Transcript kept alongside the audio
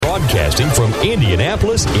Broadcasting from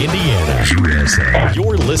Indianapolis, Indiana, USA.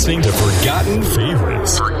 You're listening to Forgotten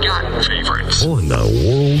Favorites. Forgotten Favorites. On the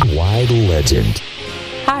Worldwide Legend.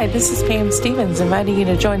 Hi, this is Pam Stevens, inviting you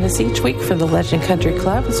to join us each week for the Legend Country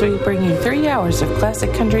Club as we bring you 3 hours of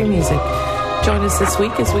classic country music. Join us this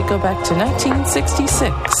week as we go back to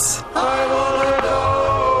 1966. I wanna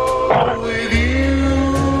go with you.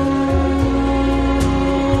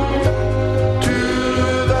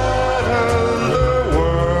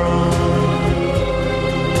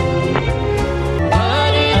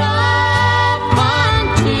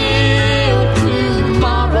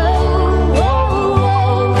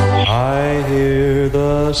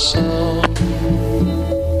 The sound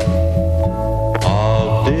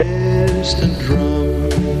of distant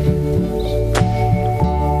drums.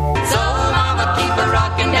 So mama, keep a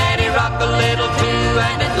rockin', daddy, rock a little too,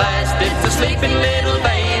 and at last it's a sleeping little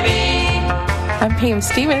baby. I'm Pam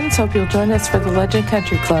Stevens. Hope you'll join us for the Legend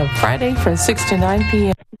Country Club Friday from 6 to 9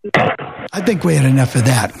 p.m. I think we had enough of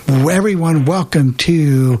that. Everyone, welcome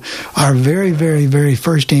to our very, very, very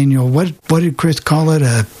first annual, what did Chris call it?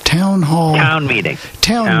 A town hall? Town meeting.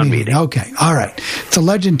 Town meeting. Okay. All right. It's a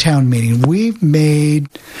Legend Town meeting. We've made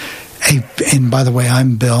and by the way,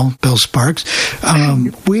 I'm Bill Sparks.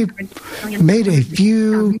 We've made a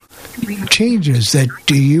few changes that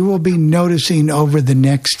you will be noticing over the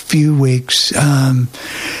next few weeks. And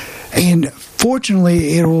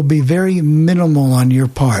fortunately, it will be very minimal on your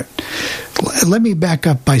part. Let me back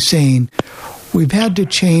up by saying we've had to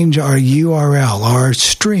change our URL, our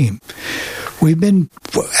stream. We've been,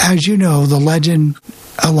 as you know, the Legend,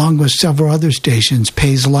 along with several other stations,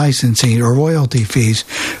 pays licensing or royalty fees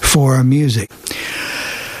for our music.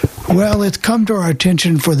 Well, it's come to our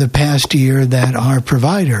attention for the past year that our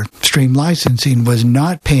provider, Stream Licensing, was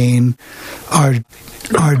not paying our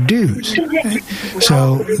dues.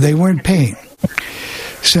 So they weren't paying.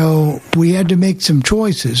 So we had to make some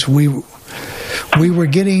choices. We were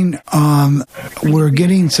getting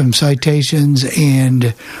some citations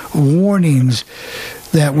and warnings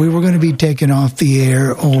that we were going to be taken off the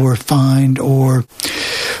air or fined or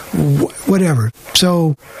whatever.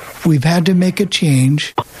 So we've had to make a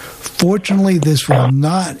change. Fortunately, this will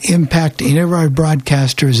not impact any of our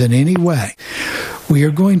broadcasters in any way. We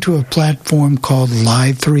are going to a platform called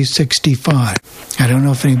Live365. I don't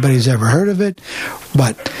know if anybody's ever heard of it,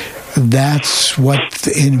 but that's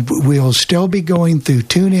we'll still be going through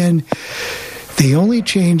TuneIn. The only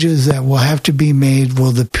changes that will have to be made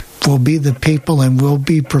will be the people, and we'll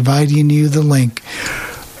be providing you the link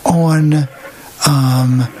on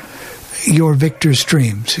your Victor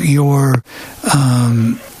streams, your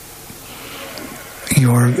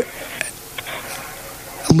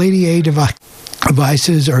Lady A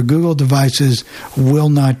devices or Google devices will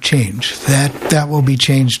not change. That will be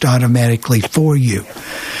changed automatically for you.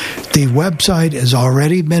 The website has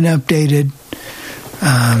already been updated.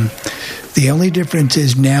 The only difference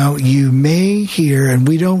is now you may hear, and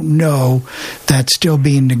we don't know, that's still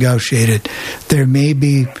being negotiated. There may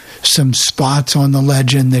be some spots on the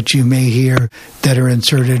Legend that you may hear that are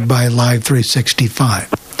inserted by Live365.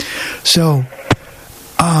 So,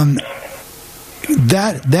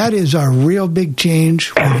 that is our real big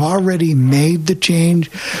change. We've already made the change.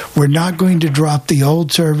 We're not going to drop the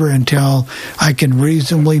old server until I can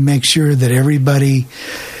reasonably make sure that everybody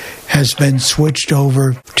has been switched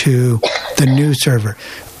over to the new server.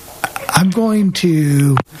 I'm going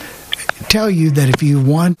to tell you that if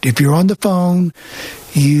you're on the phone,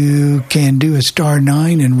 you can do a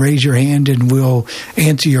 *9 and raise your hand and we'll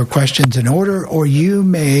answer your questions in order, or you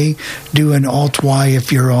may do an Alt-Y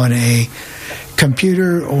if you're on a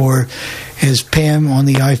computer, or as Pam on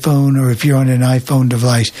the iPhone, or if you're on an iPhone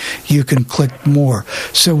device, you can click more.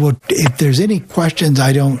 So if there's any questions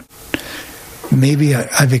maybe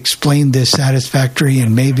I've explained this satisfactory,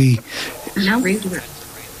 and maybe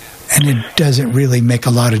and it doesn't really make a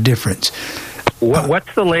lot of difference.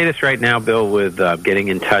 What's the latest right now, Bill, with getting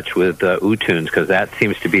in touch with uTunes? Because that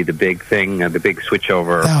seems to be the big thing, the big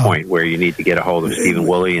switchover point where you need to get a hold of Stephen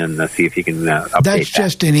Woolley and see if he can update That's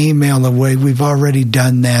just an email away. We've already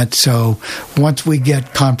done that. So once we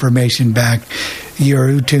get confirmation back, your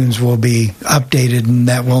uTunes will be updated, and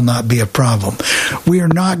that will not be a problem. We are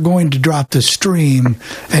not going to drop the stream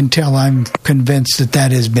until I'm convinced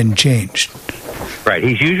that has been changed. Right.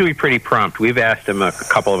 He's usually pretty prompt. We've asked him, a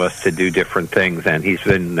couple of us, to do different things, and he's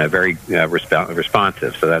been very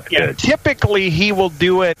responsive, so that's good. Typically, he will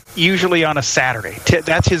do it usually on a Saturday.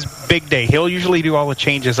 That's his big day. He'll usually do all the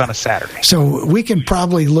changes on a Saturday. So we can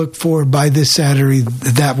probably look for, by this Saturday,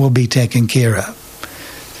 that will be taken care of.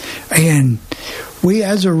 And We,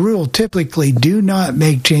 as a rule, typically do not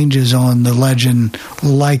make changes on the Legend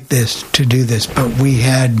like this to do this, but we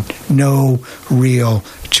had no real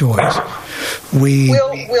choice.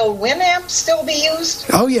 Will Winamp still be used?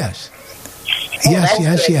 Oh, yes. Oh,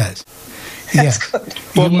 Yes. That's good.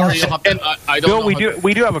 Well, Bill,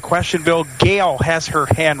 we do have a question. Bill, Gail has her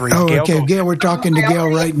hand raised. Oh, okay. Gail, we're talking to Gail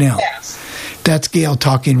right now. That's Gail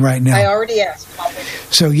talking right now. I already asked.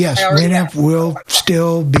 So, yes, Winamp will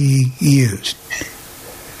still be used.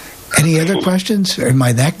 Any other questions? Am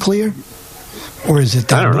I that clear? Or is it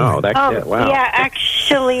that I don't know. Wow. Yeah,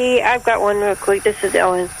 actually, I've got one real quick. This is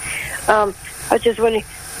Ellen. I was just wondering,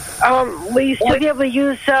 will you still be able to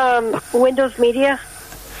use Windows Media?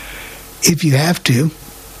 If you have to,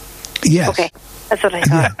 yes. Okay, that's what I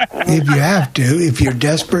thought. If you have to, if you're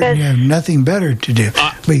desperate and you have nothing better to do.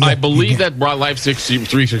 I believe that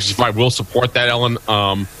Live365 will support that, Ellen.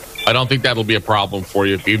 I don't think that'll be a problem for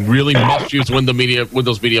you. If you really must use Windows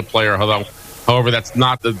Media Player, however, that's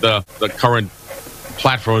not the current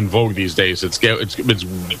platform in vogue these days. It's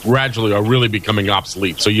gradually or really becoming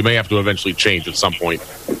obsolete. So you may have to eventually change at some point.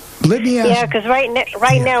 Let me ask. Yeah, because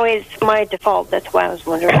right now is my default. That's why I was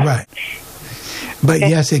wondering. Right. But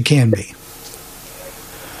yes, it can be.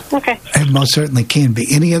 Okay. It most certainly can be.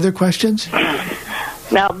 Any other questions?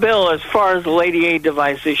 Now, Bill, as far as the Lady A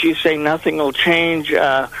devices, you say nothing will change.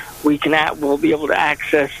 We'll be able to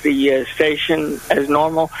access the station as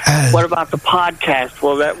normal. What about the podcast?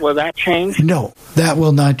 Will that change? No, that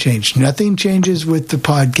will not change. Nothing changes with the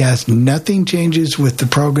podcast. Nothing changes with the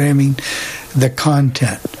programming, the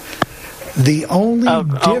content. The only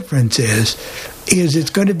difference is it's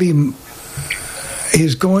going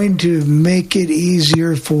to make it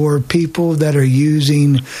easier for people that are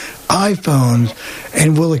using iPhones,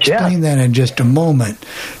 and we'll explain that in just a moment.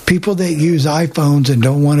 People that use iPhones and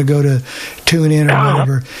don't want to go to TuneIn or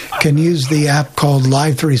whatever can use the app called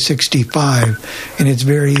Live365, and it's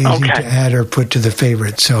very easy to add or put to the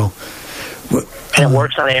favorites. So, and it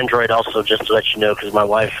works on Android also, just to let you know, because my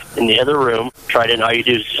wife in the other room tried it, and all you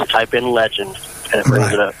do is just type in Legend, and it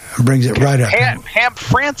brings it up. It brings it right up. Pam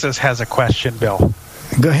Francis has a question, Bill.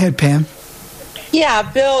 Go ahead, Pam. Yeah,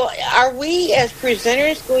 Bill, are we as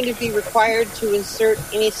presenters going to be required to insert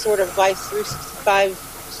any sort of Live365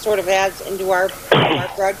 sort of ads into our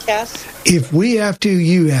broadcasts? If we have to,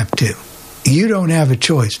 you have to. You don't have a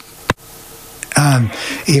choice.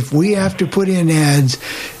 If we have to put in ads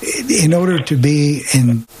in order to be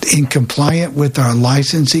in compliant with our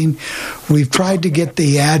licensing, we've tried to get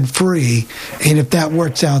the ad free, and if that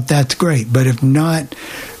works out, that's great. But if not,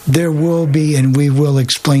 there will be, and we will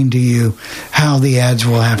explain to you how the ads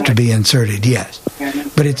will have to be inserted. Yes,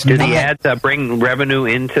 but it's do the ads bring revenue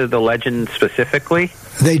into the Legend specifically?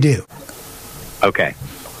 They do. Okay.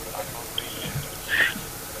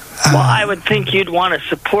 Well, I would think you'd want to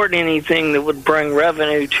support anything that would bring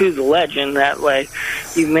revenue to the Legend. That way,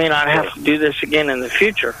 you may not have to do this again in the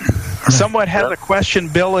future. Someone has a question,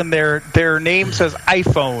 Bill, and their name says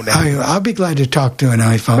iPhone. I'll be glad to talk to an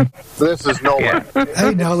iPhone. This is Nolan.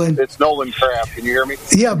 Hey, Nolan. It's Nolan Kraft. Can you hear me?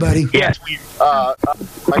 Yeah, buddy. Yes. My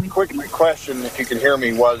quick question, if you can hear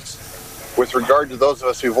me, was with regard to those of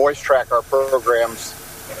us who voice track our programs,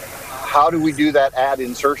 how do we do that ad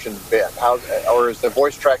insertion bit? Or is the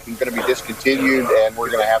voice tracking going to be discontinued and we're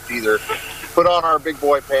going to have to either put on our big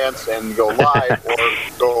boy pants and go live or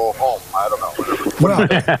go home? I don't know. Well,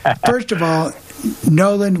 first of all,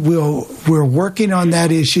 Nolan, we're working on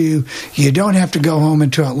that issue. You don't have to go home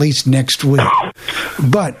until at least next week.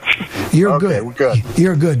 But you're good. We're good.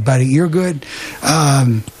 You're good, buddy. You're good.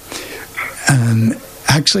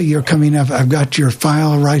 Actually, you're coming up. I've got your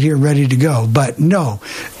file right here ready to go. But no.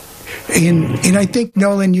 And I think,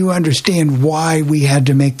 Nolan, you understand why we had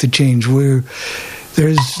to make the change.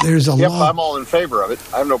 There's a lot. I'm all in favor of it.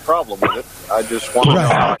 I have no problem with it. I just want to know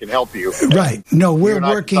how I can help you. Right. No, we're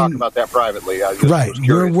working. Talk about that privately. Right.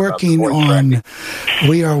 We're working on.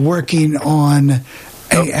 We are working on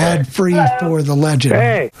a ad free for the Legend.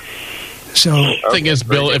 Hey. So the thing is,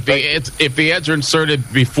 Bill, if the ads are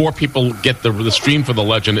inserted before people get the stream for the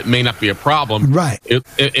Legend, it may not be a problem. Right.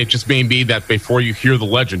 It just may be that before you hear the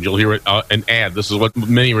Legend, you'll hear an ad. This is what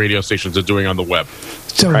many radio stations are doing on the web.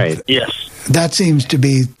 So yes, that seems to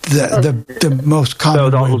be the most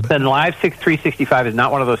common. So then Live365 is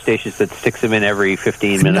not one of those stations that sticks them in every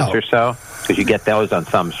 15 minutes or so, because you get those on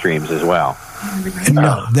some streams as well.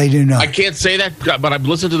 No, they do not. I can't say that, but I've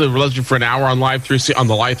listened to the Legend for an hour on the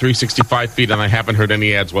Live365 feed, and I haven't heard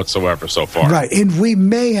any ads whatsoever so far. Right, and we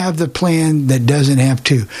may have the plan that doesn't have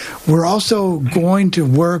to. We're also going to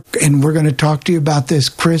work, and we're going to talk to you about this.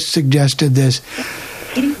 Chris suggested this.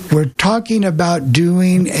 We're talking about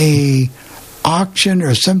doing a auction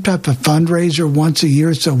or some type of fundraiser once a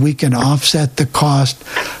year so we can offset the cost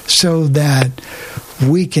so that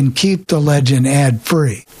we can keep the Legend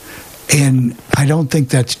ad-free. And I don't think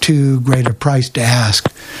that's too great a price to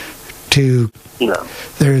ask. And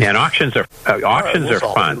auctions are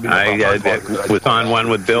fun. I was on one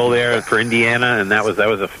with Bill there for Indiana, and that was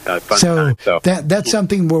a fun time. So that's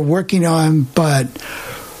something we're working on. But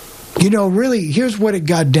really, here's what it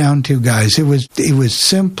got down to, guys. It was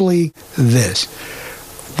simply this: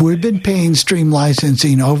 we've been paying stream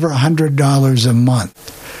licensing over $100 a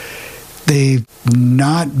month. They've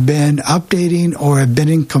not been updating or have been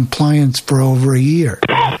in compliance for over a year.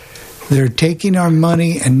 They're taking our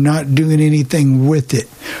money and not doing anything with it.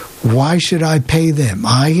 Why should I pay them?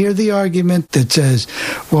 I hear the argument that says,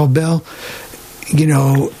 well, Bill,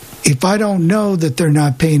 if I don't know that they're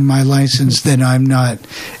not paying my license, then I'm not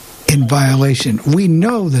in violation. We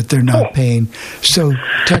know that they're not paying, so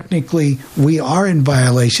technically we are in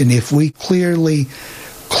violation if we clearly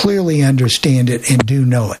understand it and do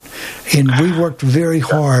know it. And we worked very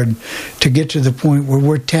hard to get to the point where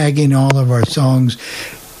we're tagging all of our songs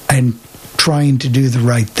and trying to do the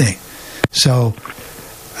right thing. So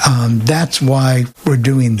that's why we're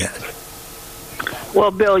doing that.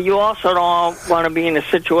 Well, Bill, you also don't want to be in a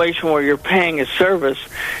situation where you're paying a service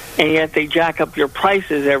and yet they jack up your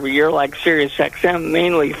prices every year like SiriusXM,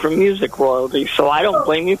 mainly for music royalties. So I don't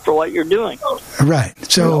blame you for what you're doing. Right.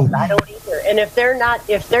 So I don't either. And if they're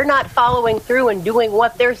not following through and doing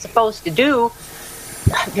what they're supposed to do,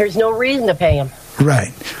 there's no reason to pay them.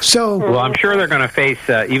 Right. So, well, I'm sure they're going to face,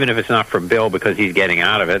 even if it's not from Bill because he's getting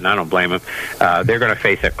out of it, and I don't blame him, they're going to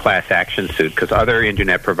face a class action suit because other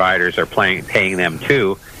internet providers are paying them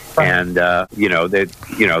too, and that's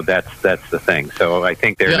the thing. So I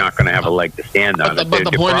think they're not going to have a leg to stand on. But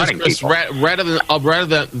the point is, Chris,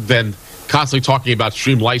 rather than constantly talking about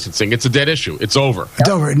stream licensing, it's a dead issue. It's over. It's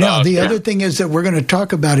over. Now, the other thing is that we're going to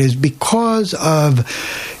talk about is because of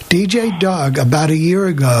DJ Doug about a year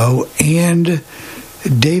ago and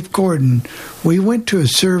Dave Gordon, we went to a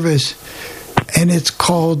service, and it's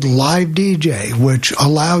called Live DJ, which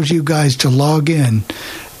allows you guys to log in.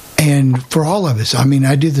 And for all of us, I mean,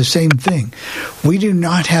 I do the same thing. We do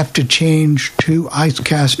not have to change to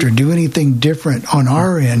IceCast or do anything different on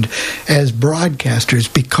our end as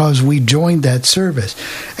broadcasters because we joined that service.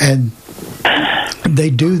 And they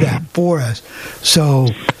do that for us. So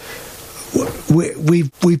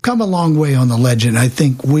we've come a long way on the Legend. I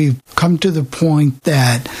think we've come to the point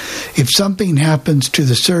that if something happens to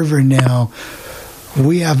the server now,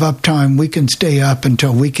 we have uptime. We can stay up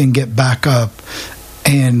until we can get back up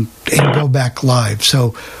and go back live.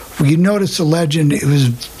 So you notice the Legend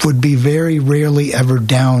would be very rarely ever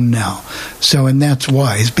down now. So, and that's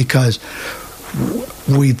why, is because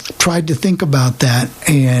we've tried to think about that,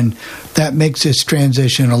 and that makes this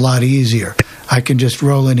transition a lot easier. I can just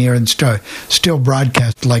roll in here and still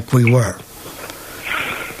broadcast like we were.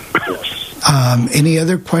 Any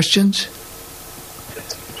other questions?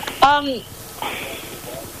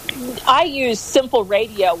 I use Simple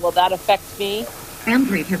Radio. Will that affect me?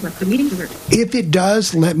 Android has left the meeting alert. If it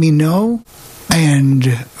does, let me know, and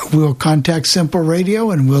we'll contact Simple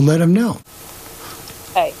Radio and we'll let them know.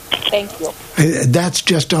 Okay, thank you. That's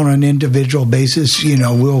just on an individual basis.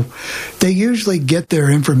 They usually get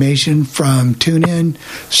their information from TuneIn,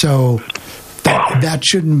 so that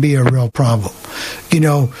shouldn't be a real problem.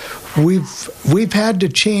 We've had to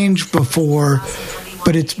change before,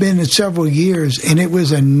 but it's been several years, and it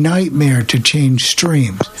was a nightmare to change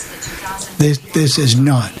streams. This is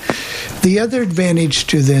not. The other advantage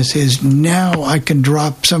to this is now I can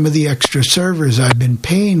drop some of the extra servers I've been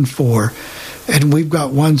paying for, and we've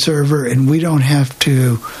got one server, and we don't have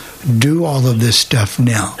to do all of this stuff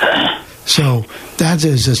now. So that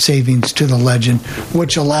is a savings to the Legend,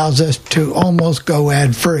 which allows us to almost go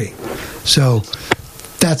ad-free. So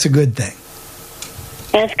that's a good thing.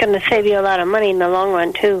 And it's going to save you a lot of money in the long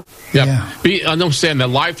run, too. Yeah. Understand that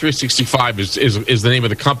Live365 is the name of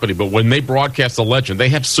the company, but when they broadcast the Legend, they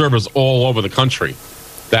have servers all over the country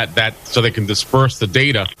that so they can disperse the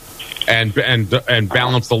data and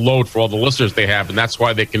balance the load for all the listeners they have, and that's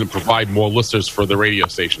why they can provide more listeners for the radio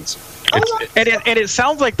stations. And it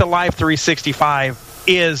sounds like the Live365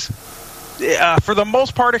 is for the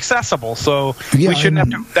most part accessible, so we shouldn't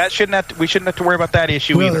have to worry about that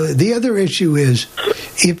issue either. The other issue is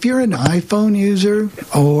if you're an iPhone user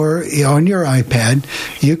or on your iPad,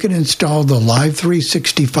 you can install the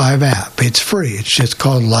Live365 app. It's free. It's just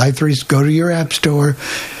called Live3. Go to your app store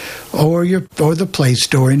or the Play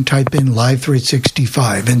Store and type in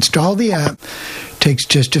Live365. Install the app. Takes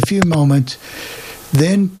just a few moments.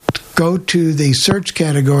 then go to the search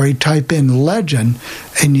category, type in Legend,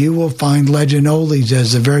 and you will find Legend Oldies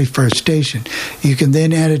as the very first station. You can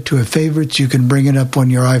then add it to a favorites. You can bring it up on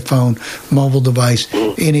your iPhone mobile device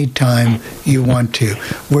anytime you want to,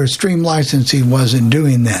 where Stream Licensing wasn't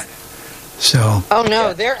doing that. So. Oh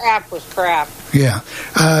no, their app was crap. Yeah,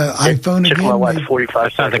 iPhone again. My wife 45.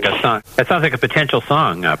 That sounds like a song. That sounds like a potential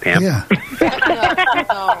song, Pam. Yeah.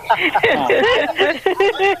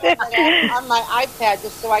 On my iPad,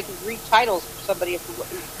 just so I could read titles for somebody.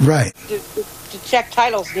 Right. To check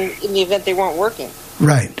titles in the event they weren't working.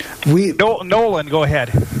 Right. Nolan, go ahead.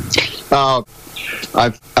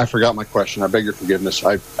 I forgot my question. I beg your forgiveness.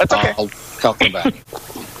 That's okay. I'll come back.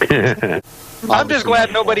 I'm just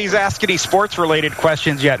glad nobody's asked any sports-related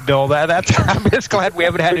questions yet, Bill. I'm just glad we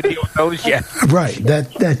haven't had to deal with those yet. Right.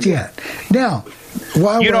 That's yet. Now,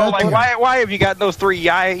 why have you got those three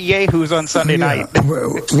yahoos on Sunday night?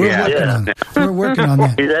 We're working on that. We're working on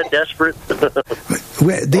that. Is that desperate?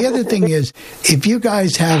 The other thing is, if you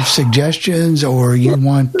guys have suggestions or you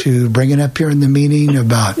want to bring it up here in the meeting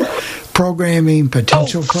about programming,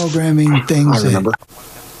 potential programming, things. I remember.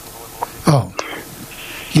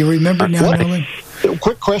 You remember now, Nolan?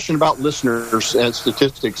 Quick question about listeners and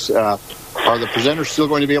statistics. Are the presenters still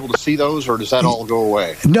going to be able to see those, or does that all go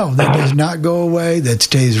away? No, that does not go away. That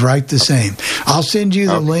stays right the same. I'll send you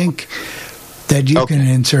the link that you can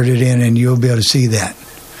insert it in, and you'll be able to see that.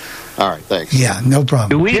 All right, thanks. Yeah, no problem.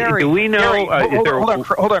 Do we know?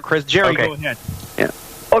 Hold on, Chris. Jerry, go ahead. Yeah.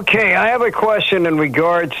 Okay, I have a question in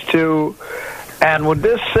regards to, and would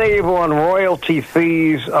this save on royalty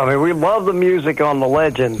fees? I mean, we love the music on the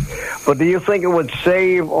Legend, but do you think it would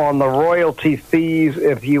save on the royalty fees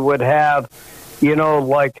if you would have,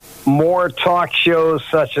 like more talk shows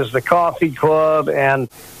such as the Coffee Club, and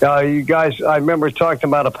you guys, I remember talking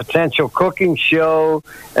about a potential cooking show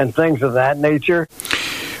and things of that nature?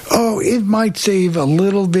 Oh, it might save a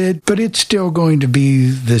little bit, but it's still going to be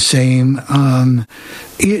the same.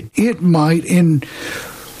 It might, and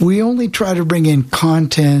we only try to bring in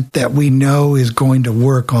content that we know is going to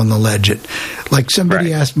work on the Legend. Like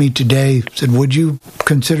somebody asked me today, said, would you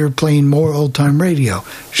consider playing more old-time radio?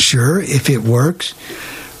 Sure, if it works.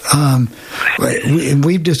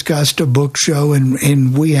 We've discussed a book show,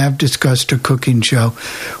 and we have discussed a cooking show.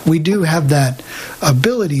 We do have that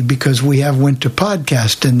ability because we have went to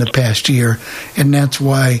podcast in the past year, and that's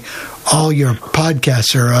why all your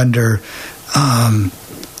podcasts are under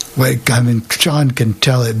Sean can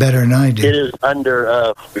tell it better than I do. It is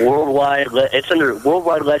under Worldwide. It's under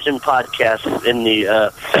Worldwide Legend Podcast in the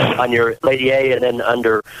on your Lady A, and then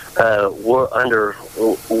under Worldwide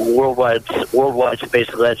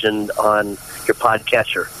Space Legend on your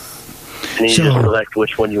podcatcher. And you just select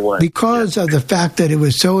which one you want. Because of the fact that it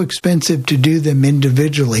was so expensive to do them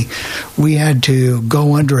individually, we had to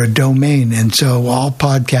go under a domain, and so all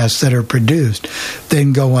podcasts that are produced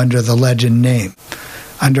then go under the Legend name,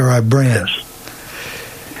 under our brand.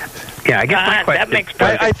 Yeah, I guess my question. That makes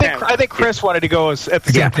I think Chris wanted to go at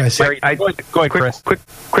the same time. Go ahead, Chris.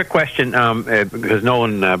 Quick question, because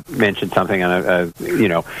Nolan mentioned something, and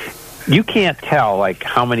you can't tell like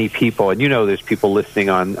how many people, and there's people listening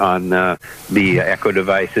on the Echo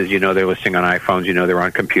devices. They're listening on iPhones. They're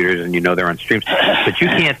on computers, and they're on streams. But you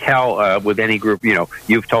can't tell with any group.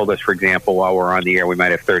 You've told us, for example, while we're on the air, we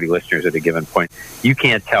might have 30 listeners at a given point. You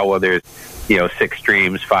can't tell whether there's 6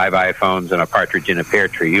 streams, 5 iPhones, and a partridge in a pear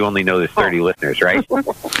tree. You only know there's 30 listeners, right?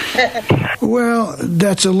 Well,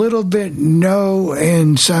 that's a little bit no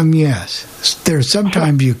and some yes. There's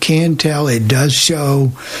sometimes you can tell. It does show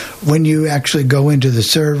when you actually go into the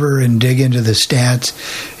server and dig into the stats.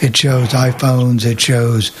 It shows iPhones. It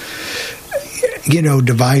shows,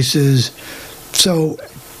 devices. So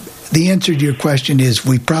the answer to your question is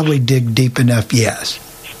we probably dig deep enough, yes.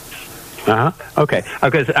 Okay.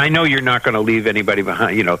 Because I know you're not going to leave anybody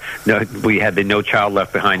behind. No, we had the No Child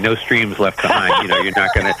Left Behind, no streams left behind. You're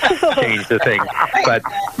not going to change the thing. But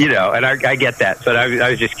and I get that. But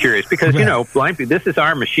I was just curious because blind people. This is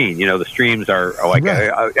our machine. The streams are like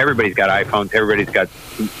everybody's got iPhones, everybody's got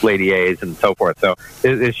Lady A's and so forth. So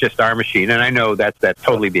it's just our machine, and I know that's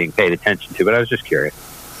totally being paid attention to. But I was just curious.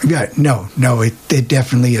 Yeah, no, it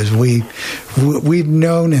definitely is. We've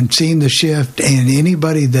known and seen the shift, and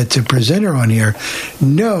anybody that's a presenter on here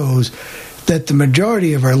knows that the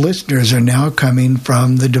majority of our listeners are now coming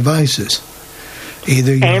from the devices,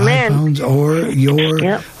 either your iPhones or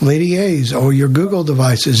your Lady A's or your Google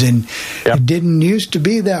devices, and it didn't used to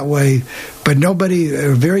be that way. But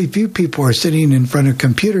very few people are sitting in front of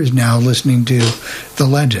computers now listening to the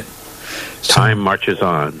Legend. Time marches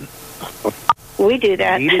on. We do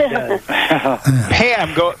that.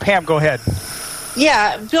 Pam, go ahead.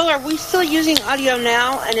 Yeah, Bill, are we still using audio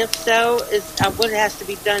now? And if so, is what has to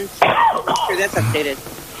be done to make sure that's updated?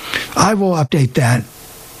 I will update that.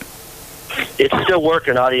 It's still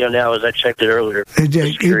working audio now, as I checked it earlier.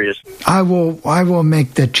 Just curious. I will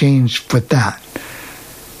make the change with that.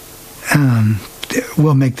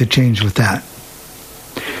 We'll make the change with that.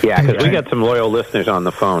 Yeah, because we got some loyal listeners on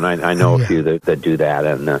the phone. I know a few that do that,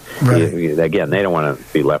 and again, they don't want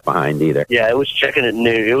to be left behind either. Yeah, it was checking at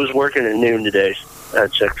noon. It was working at noon today. I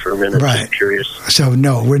checked for a minute. Right. Just curious. So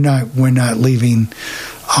no, we're not leaving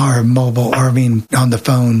our mobile, or I mean, on the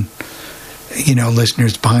phone,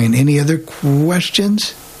 listeners behind. Any other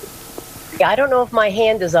questions? Yeah, I don't know if my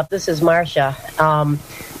hand is up. This is Marcia.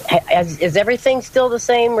 Is everything still the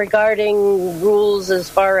same regarding rules as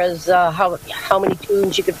far as how many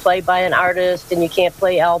tunes you could play by an artist, and you can't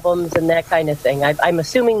play albums and that kind of thing? I'm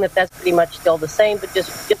assuming that that's pretty much still the same, but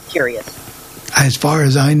just curious. As far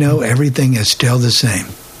as I know, everything is still the same.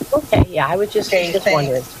 Okay, yeah, I was just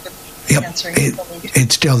wondering. Yep,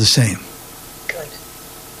 it's still the same.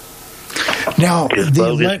 Now,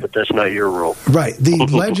 but that's not your rule. Right. The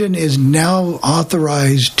Legend is now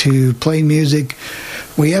authorized to play music.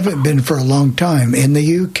 We haven't been for a long time. In the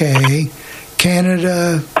UK,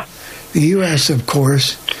 Canada, the US, of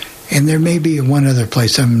course, and there may be one other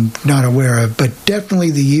place I'm not aware of, but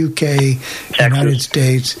definitely the UK, United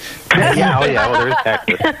States. There's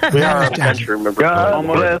Texas. We are a country, remember?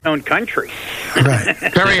 Almost its own country. Right.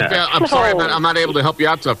 Perry, I'm sorry, I'm not able to help you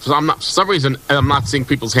out. For some reason, I'm not seeing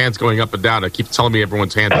people's hands going up and down. It keeps telling me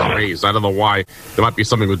everyone's hands are raised. I don't know why. There might be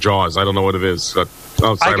something with JAWS. I don't know what it is. Sorry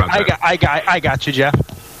about that. I got you, Jeff.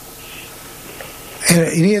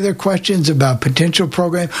 Any other questions about potential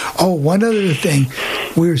program? Oh, one other thing.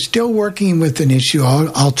 We're still working with an issue.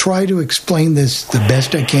 I'll try to explain this the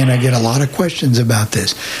best I can. I get a lot of questions about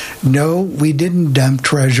this. No, we didn't dump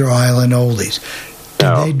Treasure Island oldies.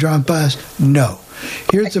 Did they dump us? No.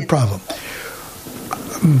 Here's the problem.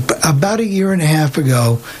 About a year and a half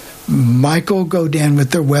ago, Michael Godin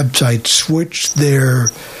with their website switched their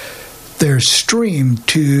stream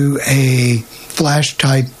to a flash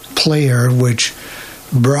type player, which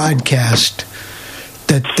broadcast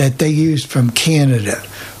that they used from Canada.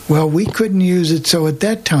 Well, we couldn't use it, so at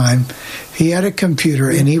that time he had a computer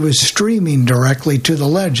and he was streaming directly to the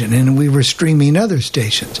Legend, and we were streaming other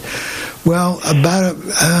stations. Well, about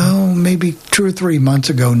maybe 2 or 3 months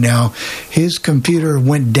ago now, his computer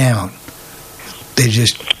went down. They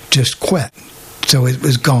just quit, so it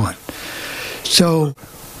was gone. So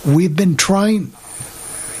we've been trying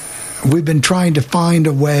to find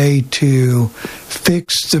a way to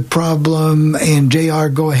fix the problem. And JR,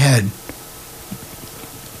 go ahead.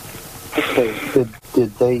 Okay.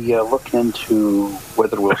 Did they look into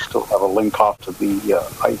whether we'll still have a link off to the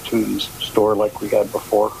iTunes store like we had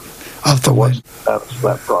before? Off the what?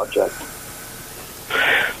 That project.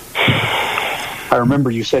 I remember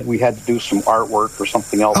you said we had to do some artwork or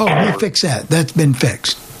something else. Oh, we fixed that. That's been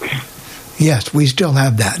fixed. Yes, we still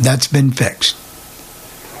have that. That's been fixed.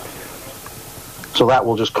 So that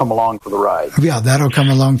will just come along for the ride. Yeah, that'll come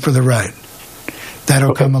along for the ride.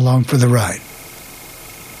 Come along for the ride.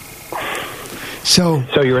 So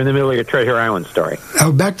you're in the middle of your Treasure Island story.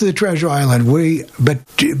 Oh, back to the Treasure Island.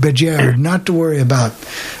 But yeah, not to worry about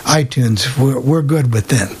iTunes. We're good with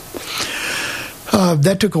them.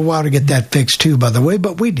 That took a while to get that fixed too, by the way,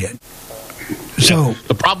 but we did. So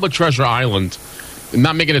the problem with Treasure Island,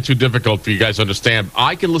 not making it too difficult for you guys to understand,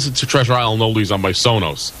 I can listen to Treasure Island oldies on my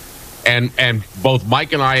Sonos. And both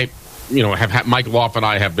Mike and I, Mike Loff and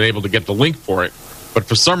I have been able to get the link for it, but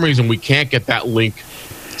for some reason we can't get that link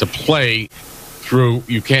to play through.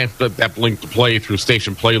 You can't get that link to play through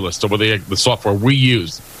Station Playlist or the software we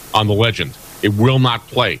use on the Legend. It will not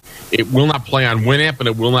play. It will not play on Winamp, and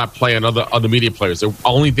it will not play on other media players. The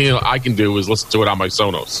only thing that I can do is listen to it on my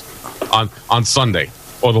Sonos on Sunday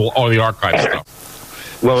or the archive stuff.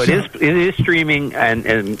 Well, it is streaming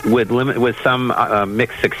and with some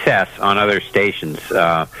mixed success on other stations.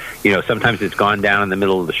 Sometimes it's gone down in the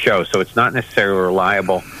middle of the show, so it's not necessarily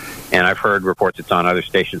reliable. And I've heard reports it's on other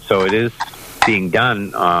stations, so it is being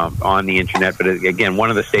done on the internet. But again,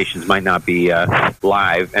 one of the stations might not be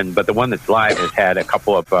live, but the one that's live has had a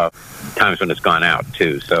couple of times when it's gone out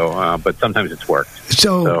too. So, but sometimes it's worked.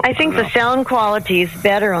 So I think the sound quality is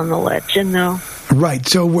better on the Legend, though. Right.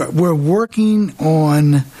 So we're working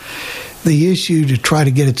on the issue to try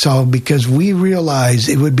to get it solved, because we realize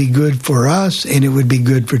it would be good for us and it would be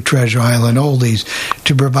good for Treasure Island Oldies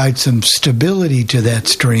to provide some stability to that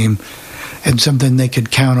stream and something they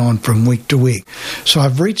could count on from week to week. So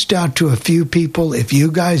I've reached out to a few people. If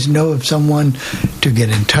you guys know of someone, to get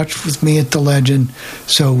in touch with me at the Legend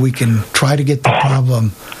so we can try to get the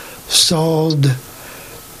problem solved,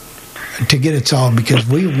 because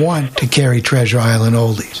we want to carry Treasure Island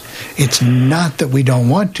Oldies. It's not that we don't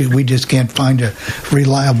want to, we just can't find a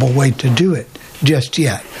reliable way to do it just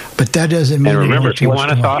yet. But that doesn't mean... And remember, if you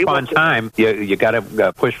want us off on time, you got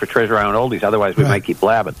to push for Treasure Island Oldies, otherwise we might keep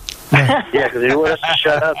blabbing. Yeah, because if you want us to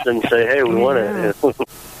shut up and say, hey, we want it.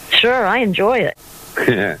 Sure, I enjoy it.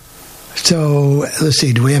 So, let's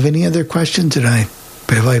see, do we have any other questions? Have I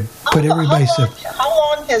put everybody... How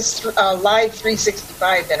long has Live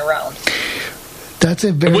 365 been around? That's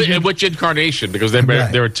a very... Which incarnation? Because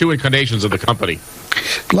there are two incarnations of the company.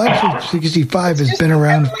 Live 365 has been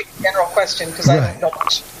around... Kind of like a general question, because I don't know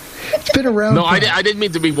much. It's been around... No, I didn't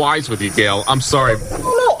mean to be wise with you, Gail. I'm sorry.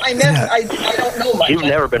 No, I meant I don't know much. You've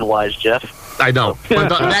never been wise, Jeff. I know.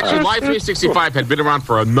 But actually, Live 365 had been around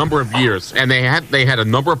for a number of years, and they had a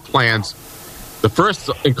number of plans. The first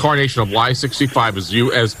incarnation of Live 65,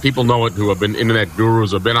 as people know it, who have been internet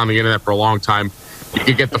gurus, have been on the internet for a long time. You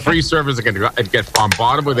could get the free service and get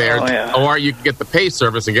bombarded with ads, or you could get the pay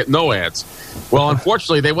service and get no ads. Well,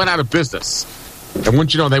 unfortunately, they went out of business. And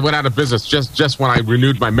wouldn't you know, they went out of business just when I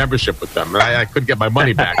renewed my membership with them, and I couldn't get my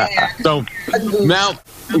money back. So now,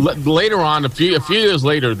 later on, a few years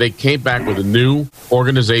later, they came back with a new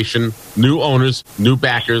organization, new owners, new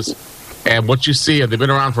backers, and what you see, they've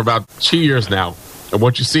been around for about 2 years now, and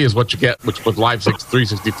what you see is what you get with Live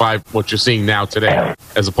 365, what you're seeing now today,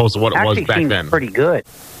 as opposed to what it was back then. Pretty good.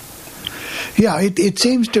 Yeah, it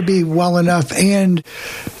seems to be well enough, and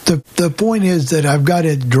the point is that I've got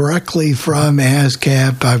it directly from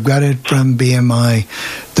ASCAP, I've got it from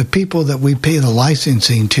BMI, the people that we pay the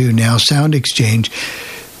licensing to now, Sound Exchange,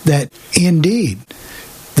 that indeed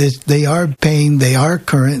they are paying, they are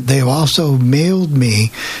current. They've also mailed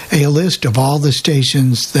me a list of all the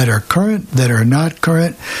stations that are current, that are not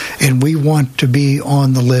current, and we want to be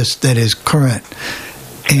on the list that is current.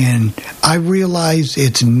 And I realize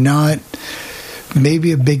it's not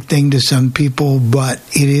maybe a big thing to some people, but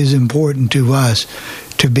it is important to us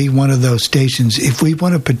to be one of those stations. If we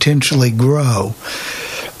want to potentially grow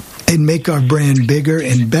and make our brand bigger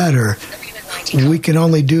and better, we can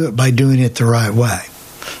only do it by doing it the right way.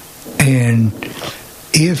 And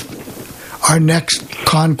if our next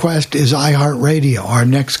conquest is iHeartRadio, our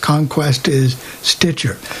next conquest is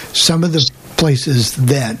Stitcher, some of the places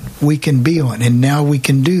that we can be on, and now we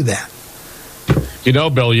can do that. You know,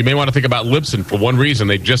 Bill, you may want to think about Libsyn for one reason.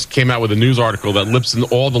 They just came out with a news article that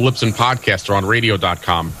all the Libsyn podcasts are on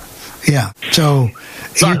radio.com. Yeah, so...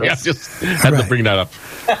 Sorry, I just had to bring that up.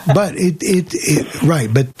 But it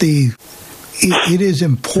is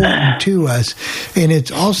important to us, and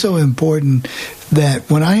it's also important that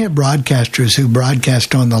when I have broadcasters who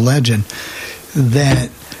broadcast on the Legend,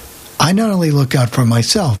 that I not only look out for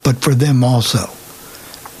myself, but for them also.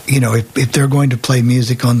 You know, if they're going to play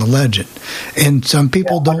music on the Legend. And some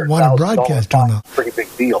people don't want to broadcast on the... Pretty big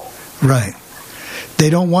deal. Right. They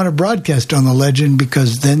don't want to broadcast on the Legend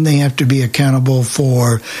because then they have to be accountable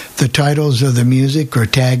for the titles of the music or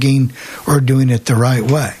tagging or doing it the right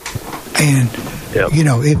way. And, you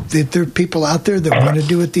know, if there are people out there that want to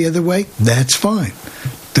do it the other way, that's fine.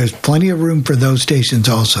 There's plenty of room for those stations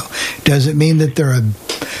also. Doesn't mean that they're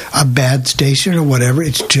a bad station or whatever.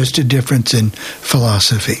 It's just a difference in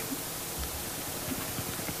philosophy.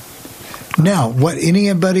 Now,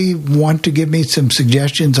 anybody want to give me some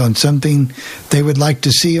suggestions on something they would like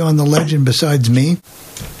to see on the Legend besides me?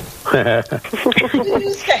 Used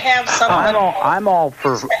to have someone. I'm all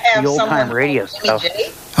for the old time radio stuff.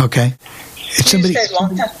 Okay. It's somebody.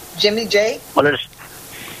 Long time. Jimmy J.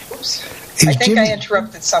 Oops. I think I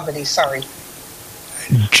interrupted somebody. Sorry.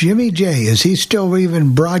 Jimmy J. Is he still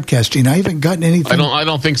even broadcasting? I haven't gotten anything. I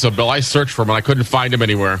don't think so, Bill. I searched for him and I couldn't find him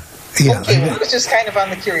anywhere. Yeah. Okay, I was just kind of on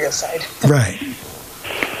the curious side. Right.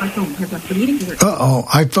 Uh-oh,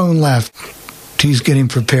 iPhone left. He's getting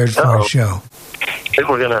prepared for our show. I think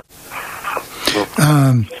we're gonna.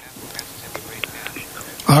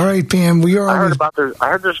 All right, Pam. We are. I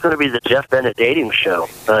heard there's going to be the Jeff Bennett dating show.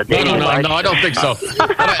 No, I don't think so.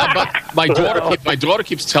 But my daughter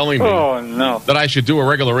keeps telling me that I should do a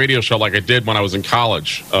regular radio show like I did when I was in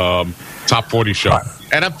college, Top 40 show.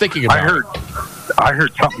 And I'm thinking about it. I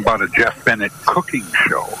heard something about a Jeff Bennett cooking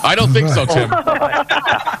show. I don't think so, Tim.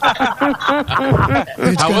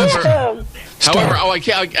 However, I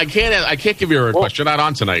can't give you a request. You're not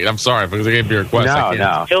on tonight. I'm sorry because I gave you a request.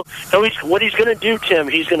 No. What he's going to do, Tim?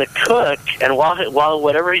 He's going to cook, and while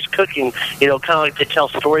whatever he's cooking, kind of like to tell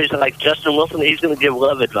stories like Justin Wilson. He's going to give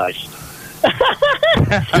love advice.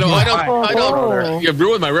 I don't. You've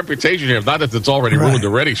ruined my reputation here. Not that it's already ruined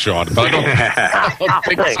already, Sean. But I don't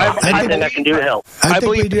think so. I think I can do to help. I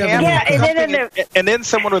believe Pam. And then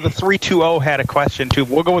someone with a 320 had a question too.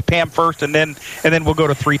 We'll go with Pam first, and then we'll go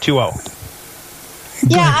to 320.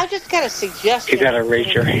 Yeah, I just got a suggestion. You got to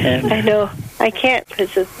raise your hand. I know. I can't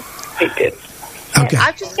because I did. Okay.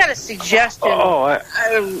 I've just got a suggestion.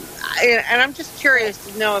 And I'm just curious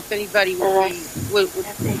to know if anybody would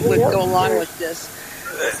go along with this.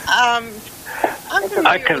 I'm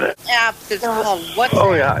familiar with an app that's called WhatsApp.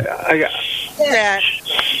 Oh, yeah.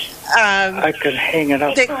 I could hang it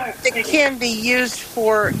up. That can be used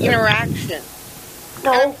for interaction.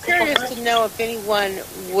 I'm curious to know if anyone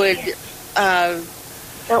would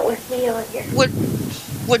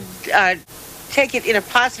would take it in a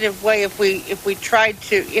positive way if we tried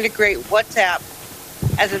to integrate WhatsApp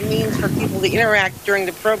as a means for people to interact during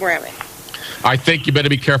the programming. I think you better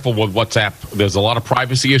be careful with WhatsApp. There's a lot of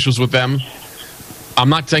privacy issues with them. I'm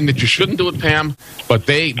not saying that you shouldn't do it, Pam, but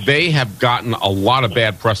they have gotten a lot of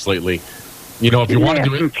bad press lately. You know, if you want to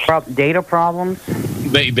do it, data problems.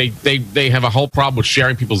 They have a whole problem with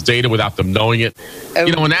sharing people's data without them knowing it.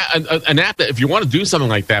 You know, an app that if you want to do something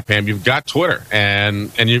like that, Pam, you've got Twitter,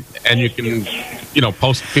 and you can, you know,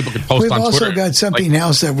 post. People can post We've on Twitter. We've also got something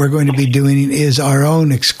else that we're going to be doing is our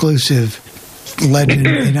own exclusive Legend,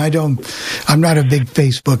 and I'm not a big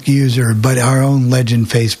Facebook user, but our own Legend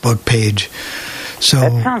Facebook page. So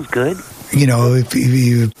that sounds good. You know, if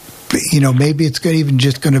you maybe it's even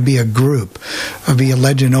just going to be a group, or be a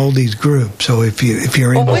Legend Oldies group. So if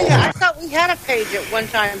you're in, I thought we had a page at one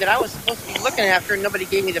time that I was supposed to be looking after, and nobody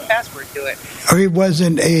gave me the password to it. Or it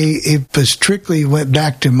wasn't it was strictly went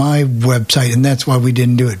back to my website, and that's why we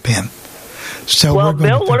didn't do it, Pam. So well,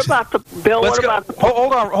 Bill, what about the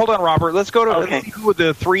hold on, Robert. Let's go to let's see who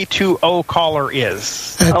the 320 caller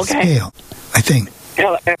is. That's Gail, I think.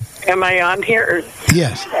 Am I on here?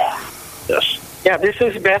 Yes. Yes. Yeah, this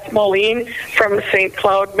is Beth Moline from St.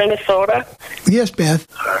 Cloud, Minnesota. Yes, Beth.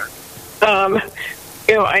 I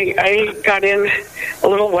got in a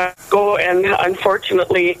little while ago, and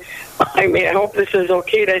unfortunately, I hope this is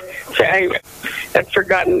okay to say, I had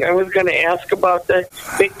forgotten I was going to ask about the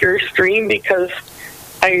Victor stream because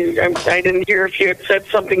I didn't hear if you had said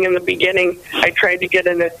something in the beginning. I tried to get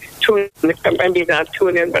in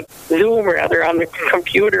but Zoom rather on the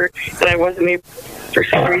computer, and I wasn't able, for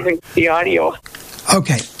some reason, the audio.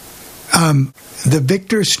 Okay. The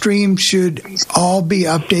Victor stream should all be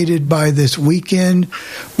updated by this weekend.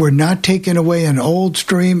 We're not taking away an old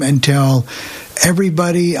stream until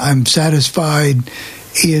everybody, I'm satisfied,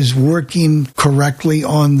 is working correctly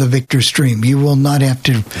on the Victor stream. You will not have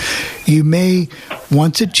to. You may,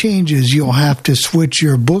 once it changes, you'll have to switch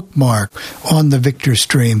your bookmark on the Victor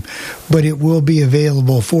stream, but it will be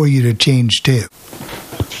available for you to change too.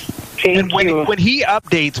 And when he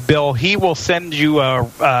updates, Bill, he will send you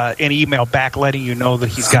an email back letting you know that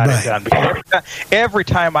he's got it done. Because every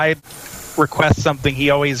time I request something, he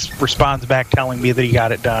always responds back telling me that he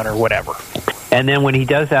got it done or whatever. And then when he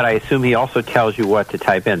does that, I assume he also tells you what to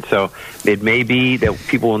type in. So it may be that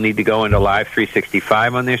people will need to go into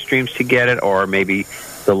Live365 on their streams to get it, or maybe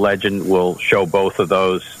the Legend will show both of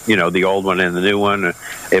those, you know, the old one and the new one.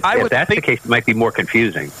 If that's the case, it might be more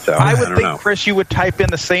confusing. So I don't know. Chris, you would type in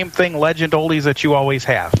the same thing, Legend Oldies, that you always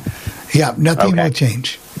have. Yeah, nothing will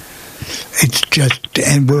change. It's just,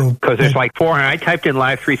 and because there's like 400. I typed in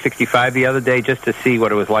Live365 the other day just to see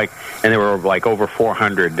what it was like, and there were like over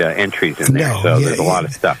 400 entries in there. There's a lot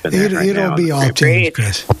of stuff in there. It'll be all changed,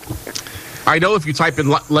 Chris. I know if you type in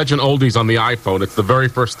Legend Oldies on the iPhone, it's the very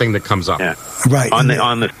first thing that comes up. Yeah. Right. On the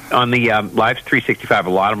Live365, a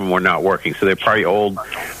lot of them were not working, so they're probably old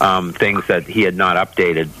things that he had not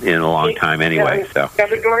updated in a long time anyway. So.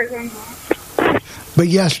 But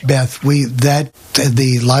yes, Beth, the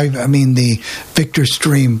Victor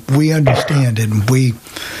stream, we understand it, and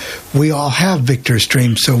we all have Victor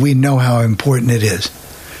streams, so we know how important it is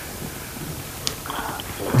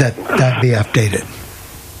that be updated.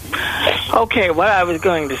 Okay, what I was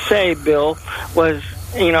going to say, Bill, was,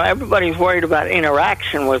 everybody's worried about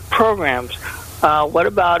interaction with programs. What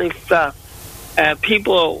about if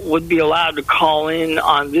people would be allowed to call in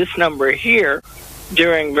on this number here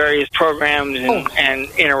during various programs and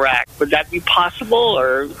interact? Would that be possible,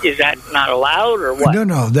 or is that not allowed, or what?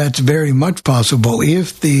 No, that's very much possible.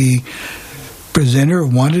 If the presenter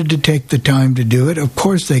wanted to take the time to do it, of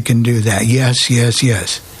course they can do that. Yes.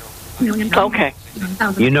 Okay.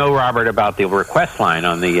 You know, Robert, about the request line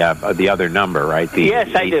on the other number, right?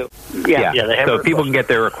 Yes, I do. Yeah. So people can get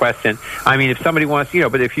their requests in. I mean, if somebody wants,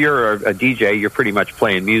 but if you're a DJ, you're pretty much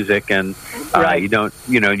playing music, and you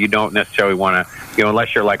don't necessarily want to,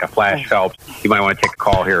 unless you're like a Flash Phelps, you might want to take a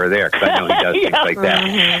call here or there, because I know he does things like that.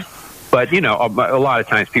 Mm-hmm. But, a lot of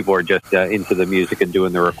times people are just into the music and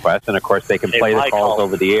doing the requests, and of course they can play the calls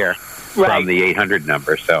over the air from the 800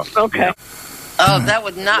 number. So okay. Oh, that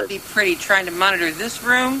would not be pretty trying to monitor this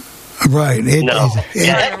room. Right. These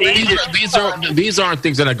aren't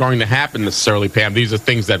things that are going to happen necessarily, Pam. These are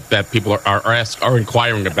things that people are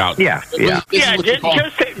inquiring about. Yeah. This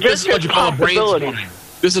is what you call a brainstorming.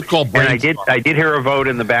 This is called brainstorming. And I did hear a vote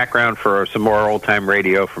in the background for some more old time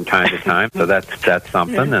radio from time to time. So that's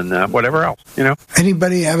something, and whatever else,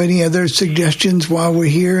 Anybody have any other suggestions while we're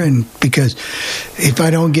here? And because if I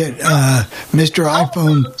don't get Mr.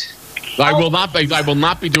 iPhone. I will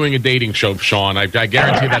not be doing a dating show, Sean. I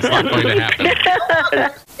guarantee that's not going to happen.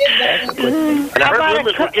 How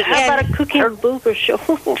about a cooking booger show?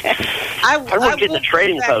 I will get the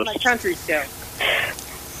trading post. My country show.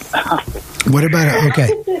 What about okay?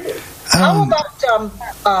 How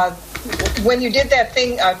about when you did that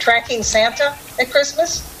thing tracking Santa at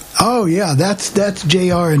Christmas? Oh yeah, that's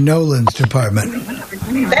JR and Nolan's department.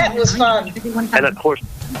 That was fun. And of course,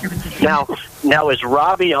 now is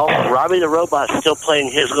Robbie the robot still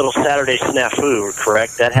playing his little Saturday snafu?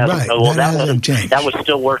 Correct. That hasn't. Right. That hasn't changed. That was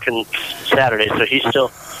still working Saturday, so he's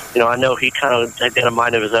still. I know he kind of had a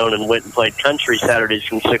mind of his own and went and played country Saturdays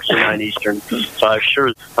from 6 to 9 Eastern. So I'm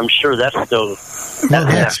sure that's still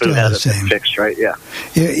that's still the same. Fixed, right? Yeah.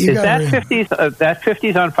 Is that 50s? That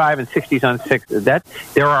 50s on 5 and 60s on 6. That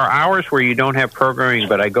there are hours where you don't have programming,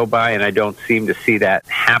 but I go by and I don't seem to see that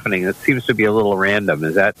happening. It seems to be a little random.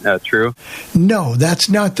 Is that true? No, that's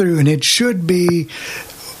not true, and it should be.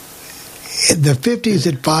 The 50s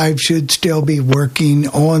at 5 should still be working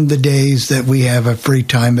on the days that we have a free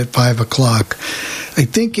time at 5 o'clock. I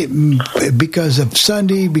think because of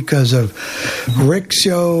Sunday, because of Rick's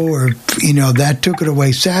show, or that took it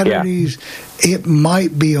away. Saturdays, it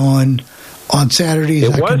might be on Saturdays.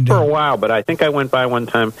 It was for a while, but I think I went by one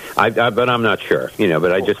time. But I'm not sure.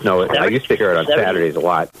 But I just know it. I used to hear it on Saturdays a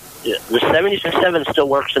lot. Yeah, the 76.7 still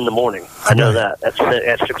works in the morning. I know that. That's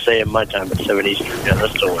at 6 a.m. my time, but 7 Eastern. Yeah,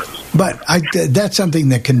 that still works. But that's something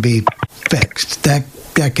that can be fixed. That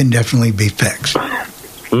can definitely be fixed.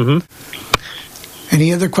 Mm-hmm.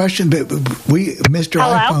 Any other questions? But Mr.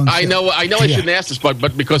 iPhone. I know. I shouldn't ask this,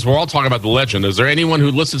 but because we're all talking about the legend, is there anyone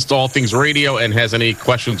who listens to All Things Radio and has any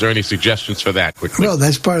questions or any suggestions for that? Quickly. Well,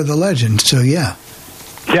 that's part of the legend. So yeah.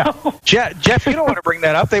 Yeah, Jeff, you don't want to bring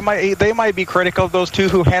that up. They might be critical of those two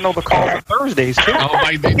who handle the calls on Thursdays too. Oh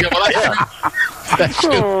my! That's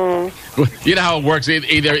true. You know how it works.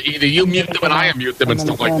 Either you mute them and I unmute them and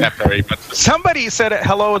stuff like that, Barry. But somebody said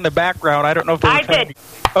hello in the background. I don't know if I did.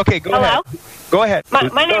 Okay, go ahead. Go ahead.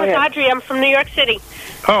 My name is Audrey. I'm from New York City.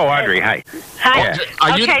 Oh, Audrey, hi. Hi.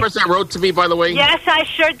 Are you the person that wrote to me, by the way? Yes, I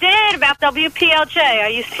sure did, about WPLJ. I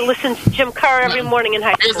used to listen to Jim Kerr every morning in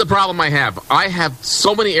high school. Here's the problem I have. I have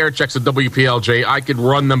so many air checks at WPLJ, I could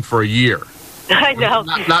run them for a year. I know.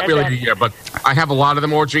 Not really a year, but I have a lot of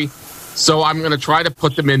them, Audrey. So I'm going to try to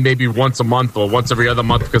put them in maybe once a month or once every other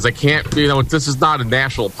month, because I can't, this is not a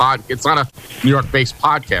national it's not a New York-based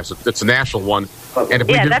podcast. It's a national one. And if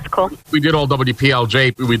that's cool. We did all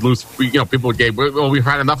WPLJ, we'd lose. People would say, "Well, we've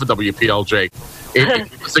had enough of WPLJ."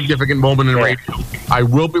 It's a significant moment in radio. I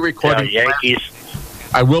will be recording Yankees.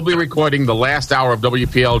 I will be recording the last hour of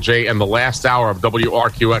WPLJ and the last hour of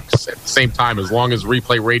WRQX at the same time, as long as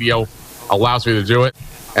Replay Radio allows me to do it.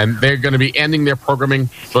 And they're going to be ending their programming,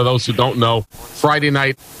 for those who don't know, Friday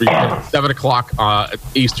night, 7 o'clock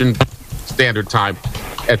Eastern Standard Time.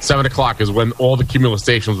 At 7 o'clock is when all the Cumulus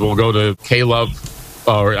stations will go to K-Love.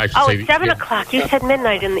 Or I should say, it's 7 o'clock. You said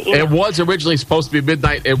midnight in the evening. It was originally supposed to be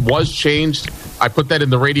midnight. It was changed. I put that in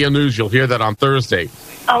the radio news. You'll hear that on Thursday.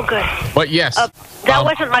 Oh, good. But yes, that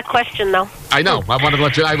wasn't my question, though. I know. I wanted to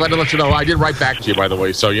let you know. I did write back to you, by the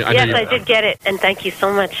way. So yes, I did get it, and thank you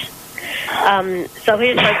so much. So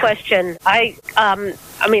here's my question. I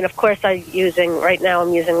mean, of course, I'm using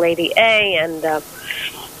Lady A,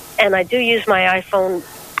 and I do use my iPhone,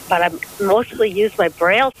 but I mostly use my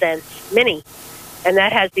Braille Sense Mini, and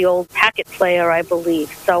that has the old packet player, I believe.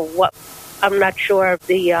 So I'm not sure if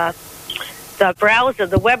the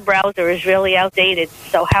web browser is really outdated.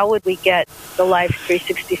 So how would we get the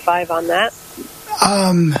Live365 on that?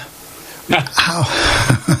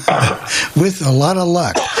 With a lot of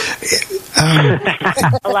luck.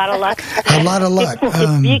 A lot of luck. A lot of luck.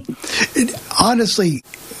 Honestly,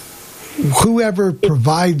 whoever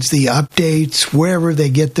provides the updates, wherever they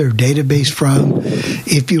get their database from,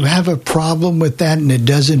 if you have a problem with that and it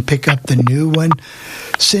doesn't pick up the new one,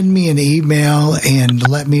 send me an email and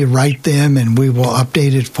let me write them, and we will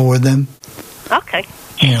update it for them. Okay.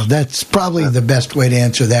 That's probably the best way to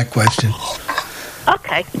answer that question.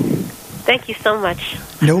 Okay. Thank you so much.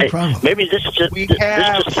 No problem. Maybe this is just... We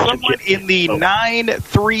have someone in the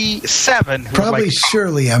 937. Probably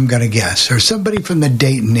Shirley, I'm going to guess, or somebody from the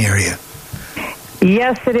Dayton area.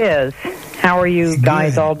 Yes, it is. How are you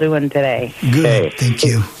guys all doing today? Good, thank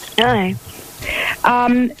you. Hi.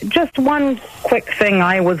 Just one quick thing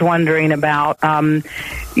I was wondering about.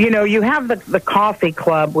 You have the coffee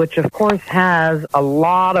club, which of course has a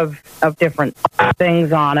lot of different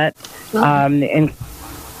things on it, and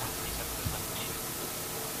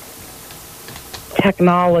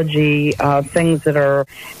technology, things that are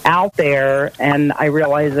out there, and I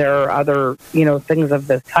realize there are other, things of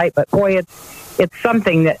this type, but boy, it's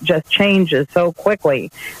something that just changes so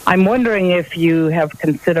quickly. I'm wondering if you have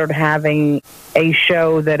considered having a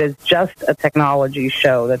show that is just a technology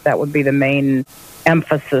show, that would be the main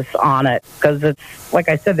emphasis on it, because it's, like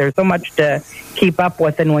I said, there's so much to keep up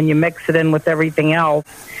with, and when you mix it in with everything else,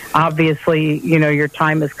 obviously, your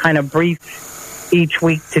time is kind of brief each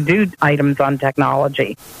week to do items on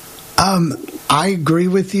technology. I agree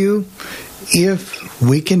with you. If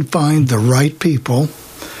we can find the right people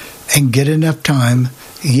and get enough time,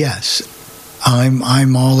 yes,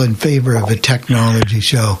 I'm all in favor of a technology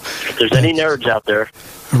show. If there's any nerds out there,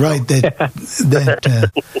 right,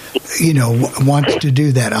 that wants to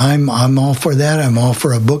do that, I'm all for that. I'm all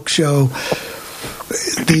for a book show.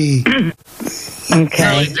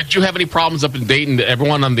 Okay. Did you have any problems up in Dayton?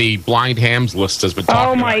 Everyone on the blind hams list has been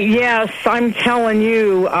talking about. Yes, I'm telling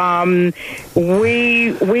you,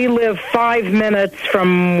 we live 5 minutes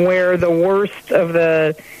from where the worst of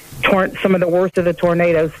some of the worst of the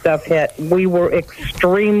tornado stuff hit. We were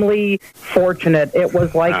extremely fortunate. It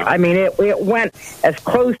was like, it went as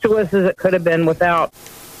close to us as it could have been without,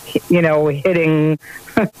 hitting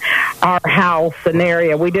our house and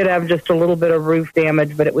area. We did have just a little bit of roof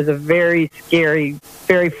damage, but it was a very scary,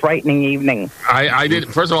 very frightening evening. I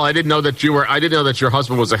didn't. First of all, I didn't know that you were. I didn't know that your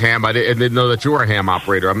husband was a ham. I didn't know that you were a ham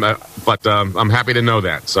operator. I'm happy to know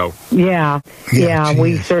that. So yeah,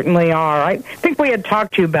 we certainly are. I think we had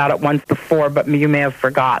talked to you about it once before, but you may have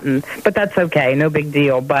forgotten. But that's okay, no big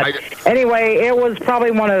deal. But anyway, it was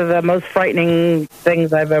probably one of the most frightening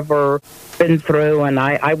things I've ever been through, and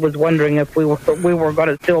I was wondering if we were going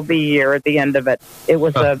to still be here at the end of it. It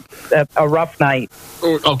was a rough night.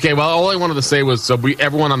 Okay, well, all I wanted to say was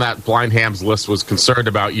everyone on that blind hams list was concerned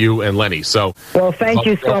about you and Lenny. So, well, thank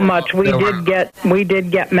you so much. We did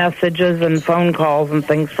get messages and phone calls and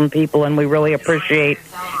things from people, and we really appreciate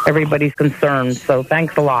everybody's concern. So,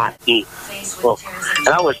 thanks a lot. Well, and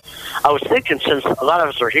I was thinking, since a lot of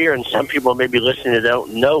us are here, and some people may be listening that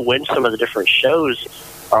don't know when some of the different shows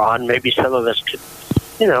are on, maybe some of us could,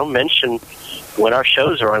 mention when our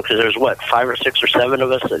shows are on, because there's 5 or 6 or 7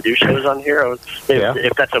 of us that do shows on here.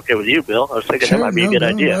 If that's okay with you, Bill, I was thinking that might be a good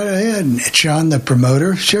idea. Go ahead. Sean, the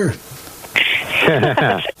promoter, sure.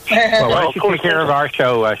 Well, why don't you take care of our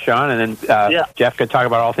show, Sean, and then Jeff could talk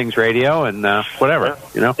about all things radio and whatever,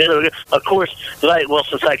 Of course,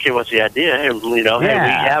 since I came with the idea, hey,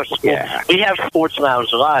 we have Sports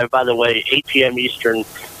Lounge Live, by the way, 8 p.m. Eastern,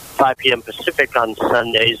 5 p.m. Pacific on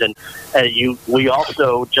Sundays, and we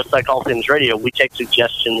also, just like All Things Radio, we take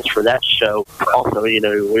suggestions for that show. Also, we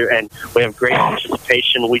have great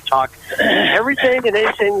participation. We talk everything and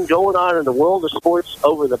anything going on in the world of sports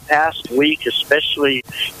over the past week, especially.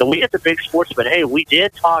 And we get the big sports, but hey, we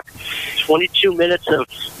did talk 22 minutes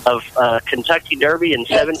of Kentucky Derby and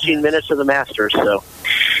 17 minutes of the Masters. So,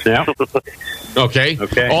 yeah. Okay.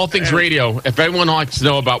 All Things Radio. If anyone wants to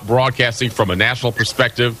know about broadcasting from a national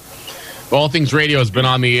perspective, All Things Radio has been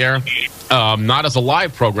on the air, not as a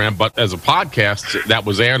live program, but as a podcast that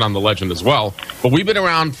was aired on The Legend as well. But we've been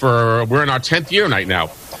around we're in our 10th year right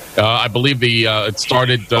now. I believe it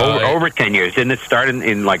started... over 10 years. Didn't it start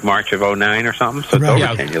in March of 2009 or something? So it's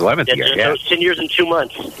over 10 years, 11th year. Yeah. 10 years and 2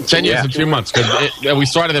 months. 10 years and 2 months. We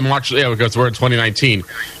started in March, because we're in 2019.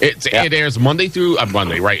 It airs Monday through...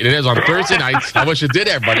 Monday, right. It is on Thursday nights. I wish it did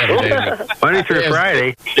air every day. Monday through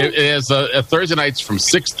Friday. It is Thursday nights from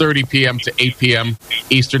 6:30 p.m. to 8 p.m.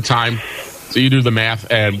 Eastern Time. So you do the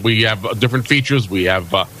math, and we have different features. We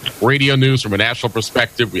have radio news from a national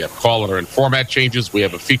perspective. We have caller and format changes. We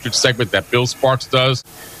have a featured segment that Bill Sparks does.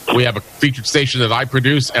 We have a featured station that I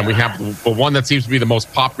produce, and we have the one that seems to be the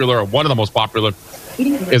most popular, or one of the most popular,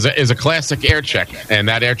 is a classic air check. And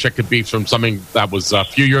that air check could be from something that was a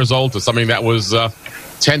few years old to something that was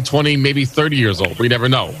 10, 20, maybe 30 years old. We never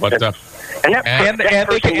know. But and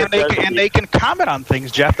they can comment on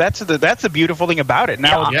things, Jeff. That's the beautiful thing about it.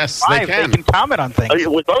 Now, yes, live, they can comment on things.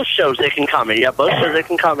 With both shows, they can comment. Yeah, both shows they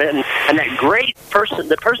can comment, and that great person,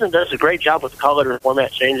 the person that does a great job with the call letter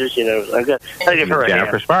format changes. You know, I give her a hand.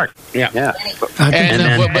 Jennifer Spark. Yeah.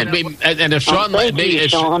 And if Sean,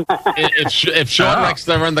 if Sean likes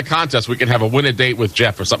to run the contest, we can have a win a date with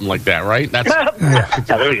Jeff or something like that, right? That's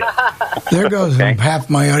there we go. There goes half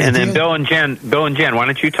my idea. And then Bill and Jen, why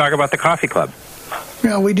don't you talk about the coffee club?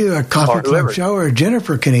 Yeah, we do a coffee club show, or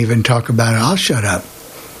Jennifer can even talk about it. I'll shut up.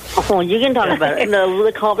 Oh, you can talk about it. No,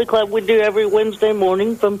 the coffee club we do every Wednesday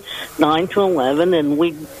morning from 9 to 11, and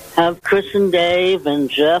we have Chris and Dave, and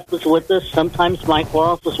Jeff is with us. Sometimes Mike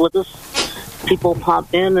Ross is with us. People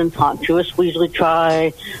pop in and talk to us. We usually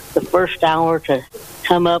try the first hour to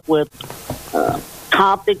come up with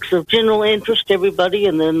topics of general interest to everybody,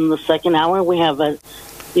 and then the second hour we have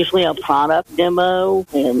usually a product demo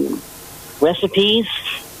and recipes,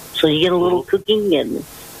 so you get a little cooking. And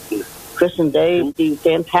Chris and Dave do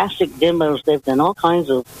fantastic demos. They've done all kinds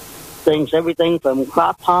of things, everything from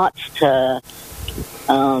crock pots to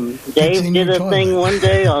Dave did a thing one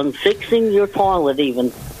day on fixing your toilet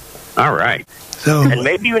even. All right. So, and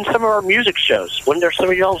maybe even some of our music shows. When there's some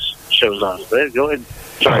of y'all's shows on, go ahead.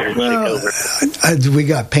 Sorry, we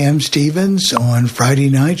got Pam Stevens on Friday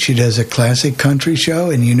night. She does a classic country show,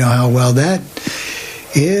 and you know how well that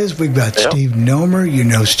is. We've got Steve Nomer. You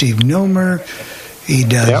know Steve Nomer. He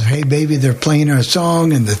does Hey Baby, They're Playing Our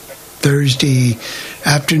Song, and the Thursday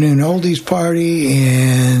afternoon oldies party,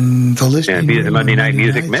 and the listening. And the Monday night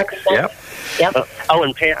music mix. Yep.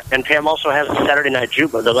 And Pam also has a Saturday night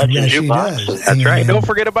jukebox, the Legend Jukebox. That's right. Don't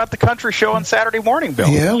forget about the country show on Saturday morning, Bill.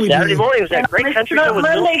 Yeah, we Saturday morning was that great country show with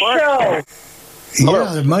Bill Clark.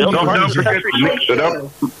 Yeah, the Monday Don't forget to mix it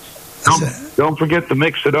up. Don't forget the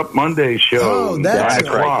Mix It Up Monday show. Oh, that's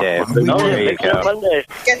right, Dave. Mix It Up Monday.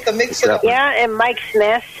 Get the Mix It Up. Yeah, and Mike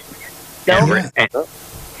Smith.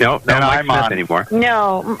 No, I'm on anymore.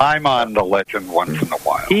 No. I'm on the Legend once in a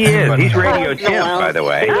while. He is. He's radio champ, by the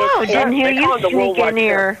way. Oh, didn't hear you sneak in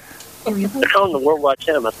here. They're calling the Worldwide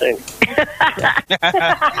Champ, I think.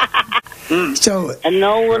 So, and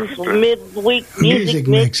Nolan's midweek music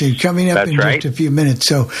mix is coming up in just a few minutes.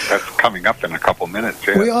 So that's coming up in a couple minutes.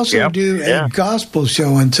 Yeah. We also do a gospel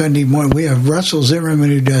show on Sunday morning. We have Russell Zimmerman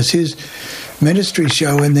who does his ministry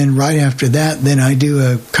show, and then right after that, then I do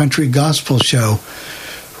a country gospel show.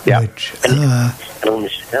 Yeah. Which, there's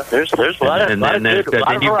a lot of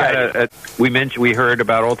good. We heard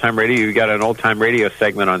about old time radio. You got an old time radio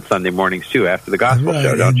segment on Sunday mornings too after the gospel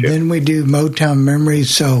show, don't you? Then we do Motown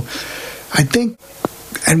Memories. So I think,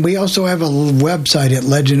 and we also have a website at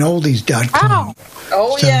legendoldies.com.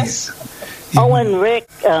 Oh, yes. Oh, and Rick,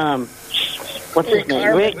 what's his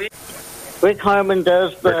name? Rick Harmon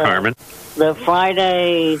does the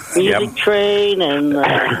Friday music train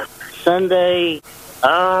and Sunday.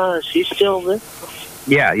 She's still there.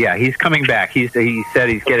 Yeah, he's coming back. He said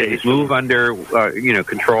he's getting his move under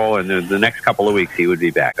control, and the next couple of weeks he would be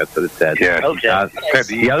back. That's what it said. Yeah.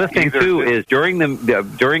 The other thing too is during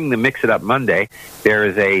the Mix It Up Monday, there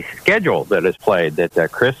is a schedule that is played that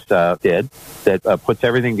Chris did that puts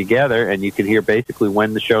everything together, and you can hear basically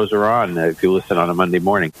when the shows are on if you listen on a Monday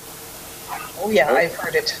morning. Oh, yeah, I've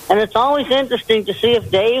heard it. And it's always interesting to see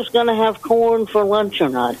if Dave's going to have corn for lunch or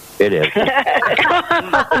not. It is.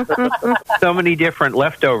 So many different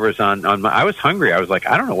leftovers on I was hungry. I was like,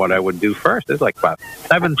 I don't know what I would do first. There's like about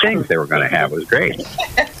 7 things they were going to have. It was great.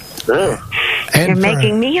 You're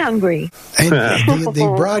making me hungry. And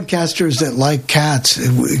the broadcasters that like cats,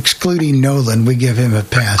 excluding Nolan, we give him a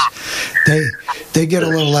pass. They get a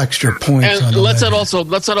little extra points. And let's not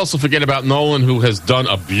also forget about Nolan, who has done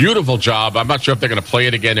a beautiful job. I'm not sure if they're going to play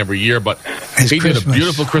it again every year, but he did a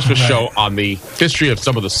beautiful Christmas show on the history of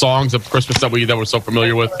some of the songs of Christmas that we're so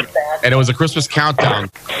familiar with, and it was a Christmas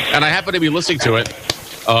countdown. And I happened to be listening to it.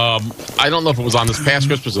 I don't know if it was on this past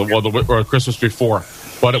Christmas or Christmas before,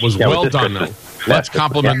 but it was well done. Let's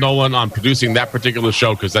compliment Nolan on producing that particular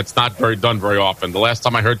show, because that's not done very often. The last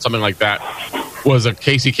time I heard something like that was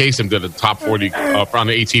Casey Kasem did a top 40 on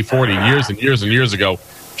the AT40 years and years and years ago,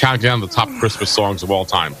 counting down the top Christmas songs of all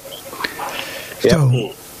time.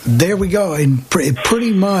 So there we go, and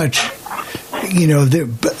pretty much,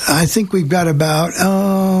 I think we've got about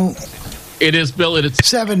It is, Bill. It's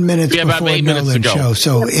 7 minutes before about 8 minutes to go. Show.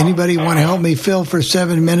 So anybody want to help me, Phil, for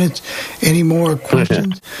 7 minutes? Any more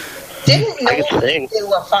questions? Didn't Nolan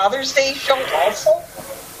do a Father's Day show also?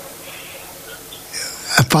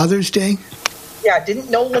 A Father's Day? Yeah, didn't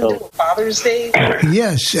Nolan do a Father's Day?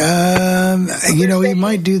 Yes. He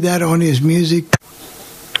might do that on his music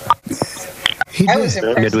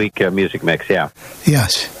Midweek music mix, yeah.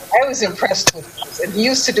 Yes. I was impressed with this. And he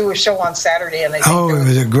used to do a show on Saturday, and I think it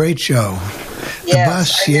was a great show. The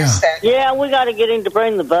bus, Yeah, we got to get him to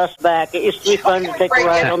bring the bus back. It used to be fun to take a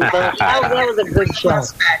ride on the bus. That was a good show.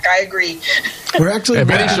 Back. I agree. We're actually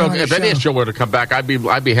if any show were to come back, I'd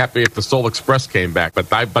be happy if the Soul Express came back. But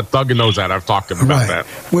Doug knows that. I've talked to him about that.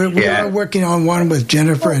 We are working on one with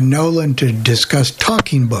Jennifer and Nolan to discuss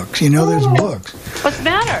talking books. There's books. What's the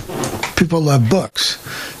matter? People love books,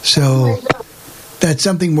 so that's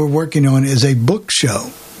something we're working on. Is a book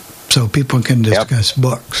show, so people can discuss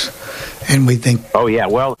books. And we think... Oh, yeah.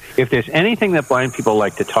 Well, if there's anything that blind people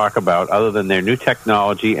like to talk about other than their new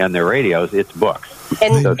technology and their radios, it's books.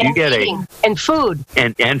 And, so if you get and food.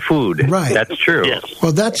 And food. Right. That's true. Yes.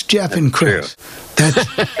 Well, that's Jeff and Chris. That's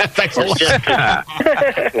Thanks a lot. the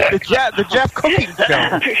Jeff cooking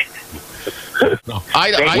show.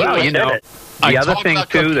 The other thing,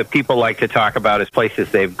 too, that people like to talk about is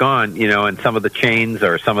places they've gone, and some of the chains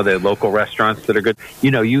or some of the local restaurants that are good.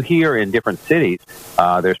 You hear in different cities,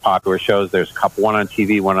 there's popular shows. There's one on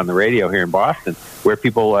TV, one on the radio here in Boston, where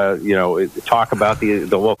people, talk about the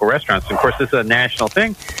local restaurants. And of course, this is a national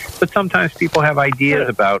thing, but sometimes people have ideas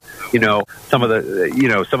about, some of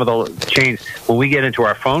the chains. When we get into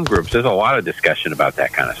our phone groups, there's a lot of discussion about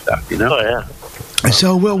that kind of stuff, Oh, yeah.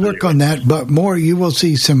 So we'll work on that, but you will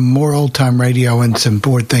see some more old-time radio and some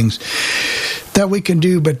more things that we can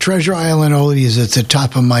do. But Treasure Island Oldies is at the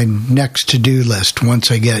top of my next to-do list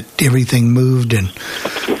once I get everything moved and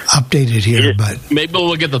updated here. But maybe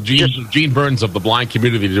we'll get the Gene Burns of the blind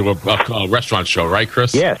community to do a restaurant show, right,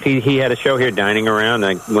 Chris? Yes, he had a show here, Dining Around.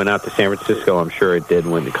 I went out to San Francisco. I'm sure it did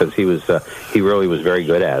because he really was very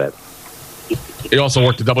good at it. He also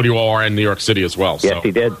worked at WOR in New York City as well. Yes,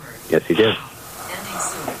 he did.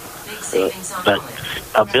 But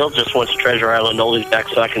Bill just wants Treasure Island Oldies back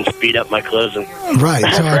so I can speed up my closing. Right,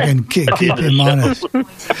 so I can keep him honest.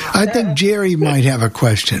 I think Jerry might have a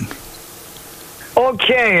question.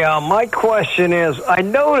 Okay, my question is, I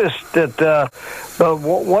noticed that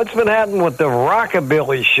what's been happening with the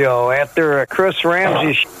Rockabilly show after Chris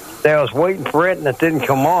Ramsey I was waiting for it and it didn't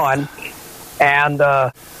come on. And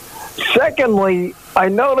secondly, I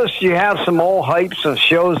noticed you have some old hypes of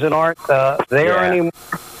shows that aren't there anymore.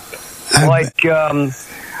 I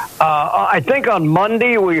think on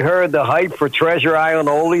Monday we heard the hype for Treasure Island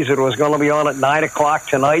Oldies. It was going to be on at 9:00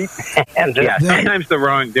 tonight. And sometimes the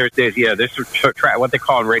wrong there's what they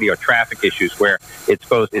call in radio traffic issues where it's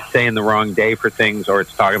saying the wrong day for things or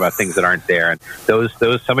it's talking about things that aren't there. And those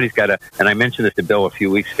somebody's got to. And I mentioned this to Bill a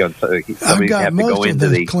few weeks ago. Somebody's have to go into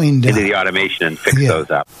the automation and fix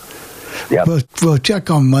those up. Yeah, we'll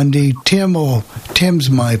check on Monday. Tim's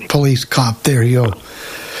my police cop there.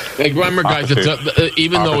 Hey, remember, guys,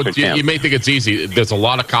 even though you may think it's easy, there's a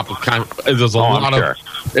lot of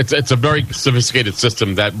it's a very sophisticated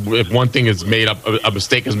system that if one thing is made up, a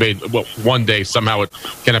mistake is made one day, somehow it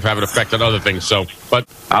can have an effect on other things. So, but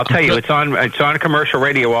I'll tell you, it's on commercial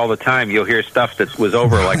radio all the time. You'll hear stuff that was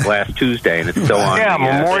over like last Tuesday, and it's still on. Yeah,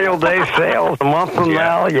 Memorial Day sales a month from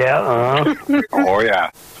now. Yeah. Oh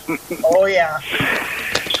yeah. Oh yeah.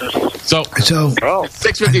 So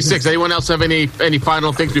 6:56. Anyone else have any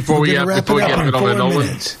final things before we get to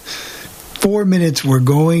Nolan? 4 minutes. We're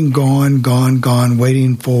gone.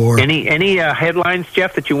 Waiting for any headlines,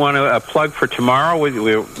 Jeff, that you want to plug for tomorrow. We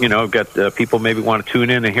got people maybe want to tune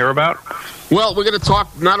in and hear about. Well, we're going to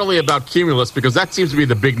talk not only about Cumulus because that seems to be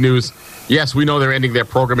the big news. Yes, we know they're ending their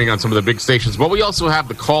programming on some of the big stations, but we also have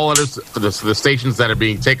the call letters for the stations that are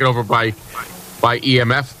being taken over by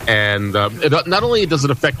EMF, and not only does it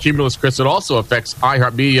affect Cumulus, Chris, it also affects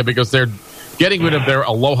iHeartMedia because they're getting rid of their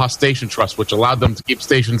Aloha Station Trust, which allowed them to keep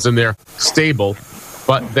stations in there stable.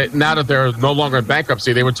 But now that they're no longer in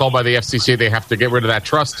bankruptcy, they were told by the FCC they have to get rid of that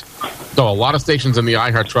trust. So a lot of stations in the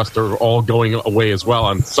iHeart Trust are all going away as well,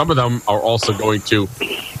 and some of them are also going to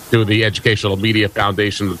the Educational Media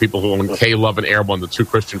Foundation, the people who own K-Love and Airborne, the two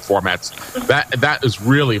Christian formats. That is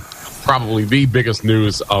really probably the biggest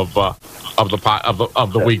news of the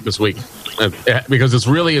week this week, because this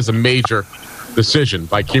really is a major decision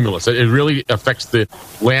by Cumulus. It really affects the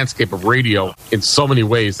landscape of radio in so many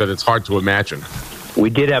ways that it's hard to imagine. We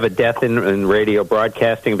did have a death in radio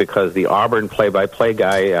broadcasting because the Auburn play-by-play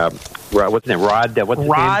guy, what's his name? Rod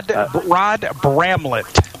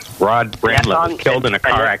Bramlett. Rod Brandlett was killed in a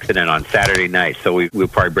car accident on Saturday night, so we'll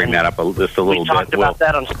probably bring that up just a little bit. We talked about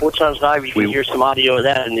that on Sports Sounds Live. You can hear some audio of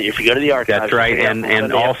that, and if you go to the archives. That's right,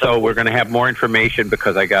 and also we're going to have more information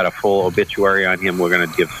because I got a full obituary on him. We're going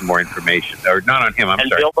to give some more information. Or not on him, I'm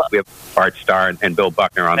sorry. We have Art Starr and Bill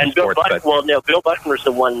Buckner on the sports. Bill Buckner's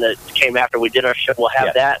the one that came after we did our show. We'll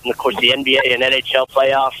have that, and of course the NBA and NHL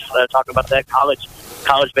playoffs, talk about that, college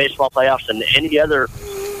baseball playoffs, and any other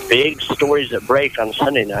big stories that break on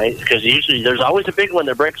Sunday night, because usually there's always a big one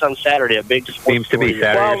that breaks on Saturday, a big sports seems to be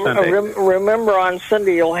Saturday or Sunday. Remember on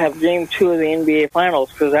Sunday you'll have Game 2 of the NBA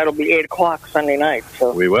Finals, because that'll be 8 o'clock Sunday night.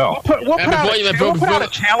 So we will. We'll put out a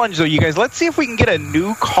challenge, though, you guys. Let's see if we can get a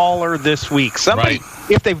new caller this week. Somebody,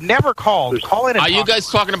 if they've never called, call in and Are you guys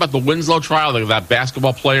talking about the Winslow trial, that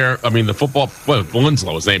basketball player? I mean, the football,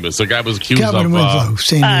 Winslow, his name is. The guy was accused Calvin of... Winslow,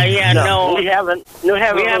 same no, we haven't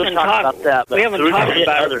talked about that. We haven't talked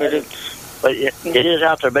about it, but it is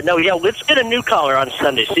out there. But no, let's get a new caller on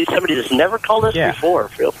Sunday. See somebody that's never called us before,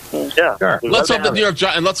 Phil. Yeah. Sure. Let's hope the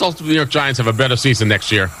New York Giants have a better season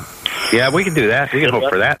next year. Yeah, we can do that. We can hope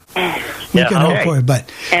for that. We can hope for it,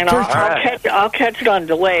 but... And I'll catch it on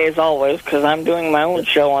delay, as always, because I'm doing my own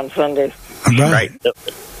show on Sundays. Right.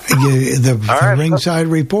 The Ringside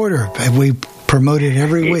Reporter. We promote it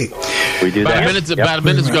every week. We do that. About a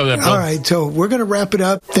minute ago. All right, so we're going to wrap it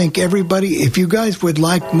up. Thank everybody. If you guys would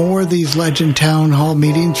like more of these Legend Town Hall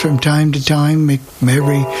meetings from time to time,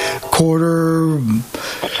 every quarter,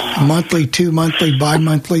 monthly, 2 monthly,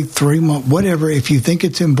 bi-monthly, 3 month, whatever, if you think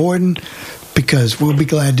it's important, because we'll be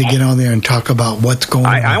glad to get on there and talk about what's going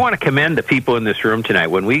on. I want to commend the people in this room tonight.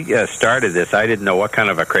 When we started this, I didn't know what kind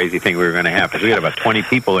of a crazy thing we were going to have, because we had about 20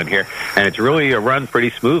 people in here, and it's really run pretty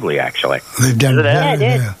smoothly, actually. They've done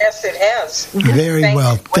Yes, it has. Very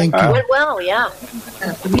well. Thank you. Went well, yeah.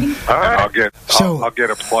 All right. I'll get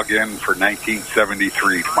a plug-in for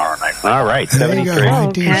 1973 tomorrow night. All right. There you go,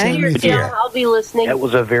 1973. I'll be listening. That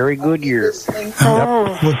was a very good year.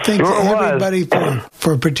 Well, thanks everybody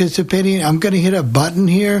for participating. I'm going to hit a button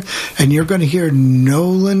here, and you're going to hear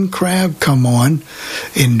Nolan Crabb come on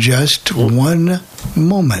in just one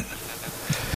moment.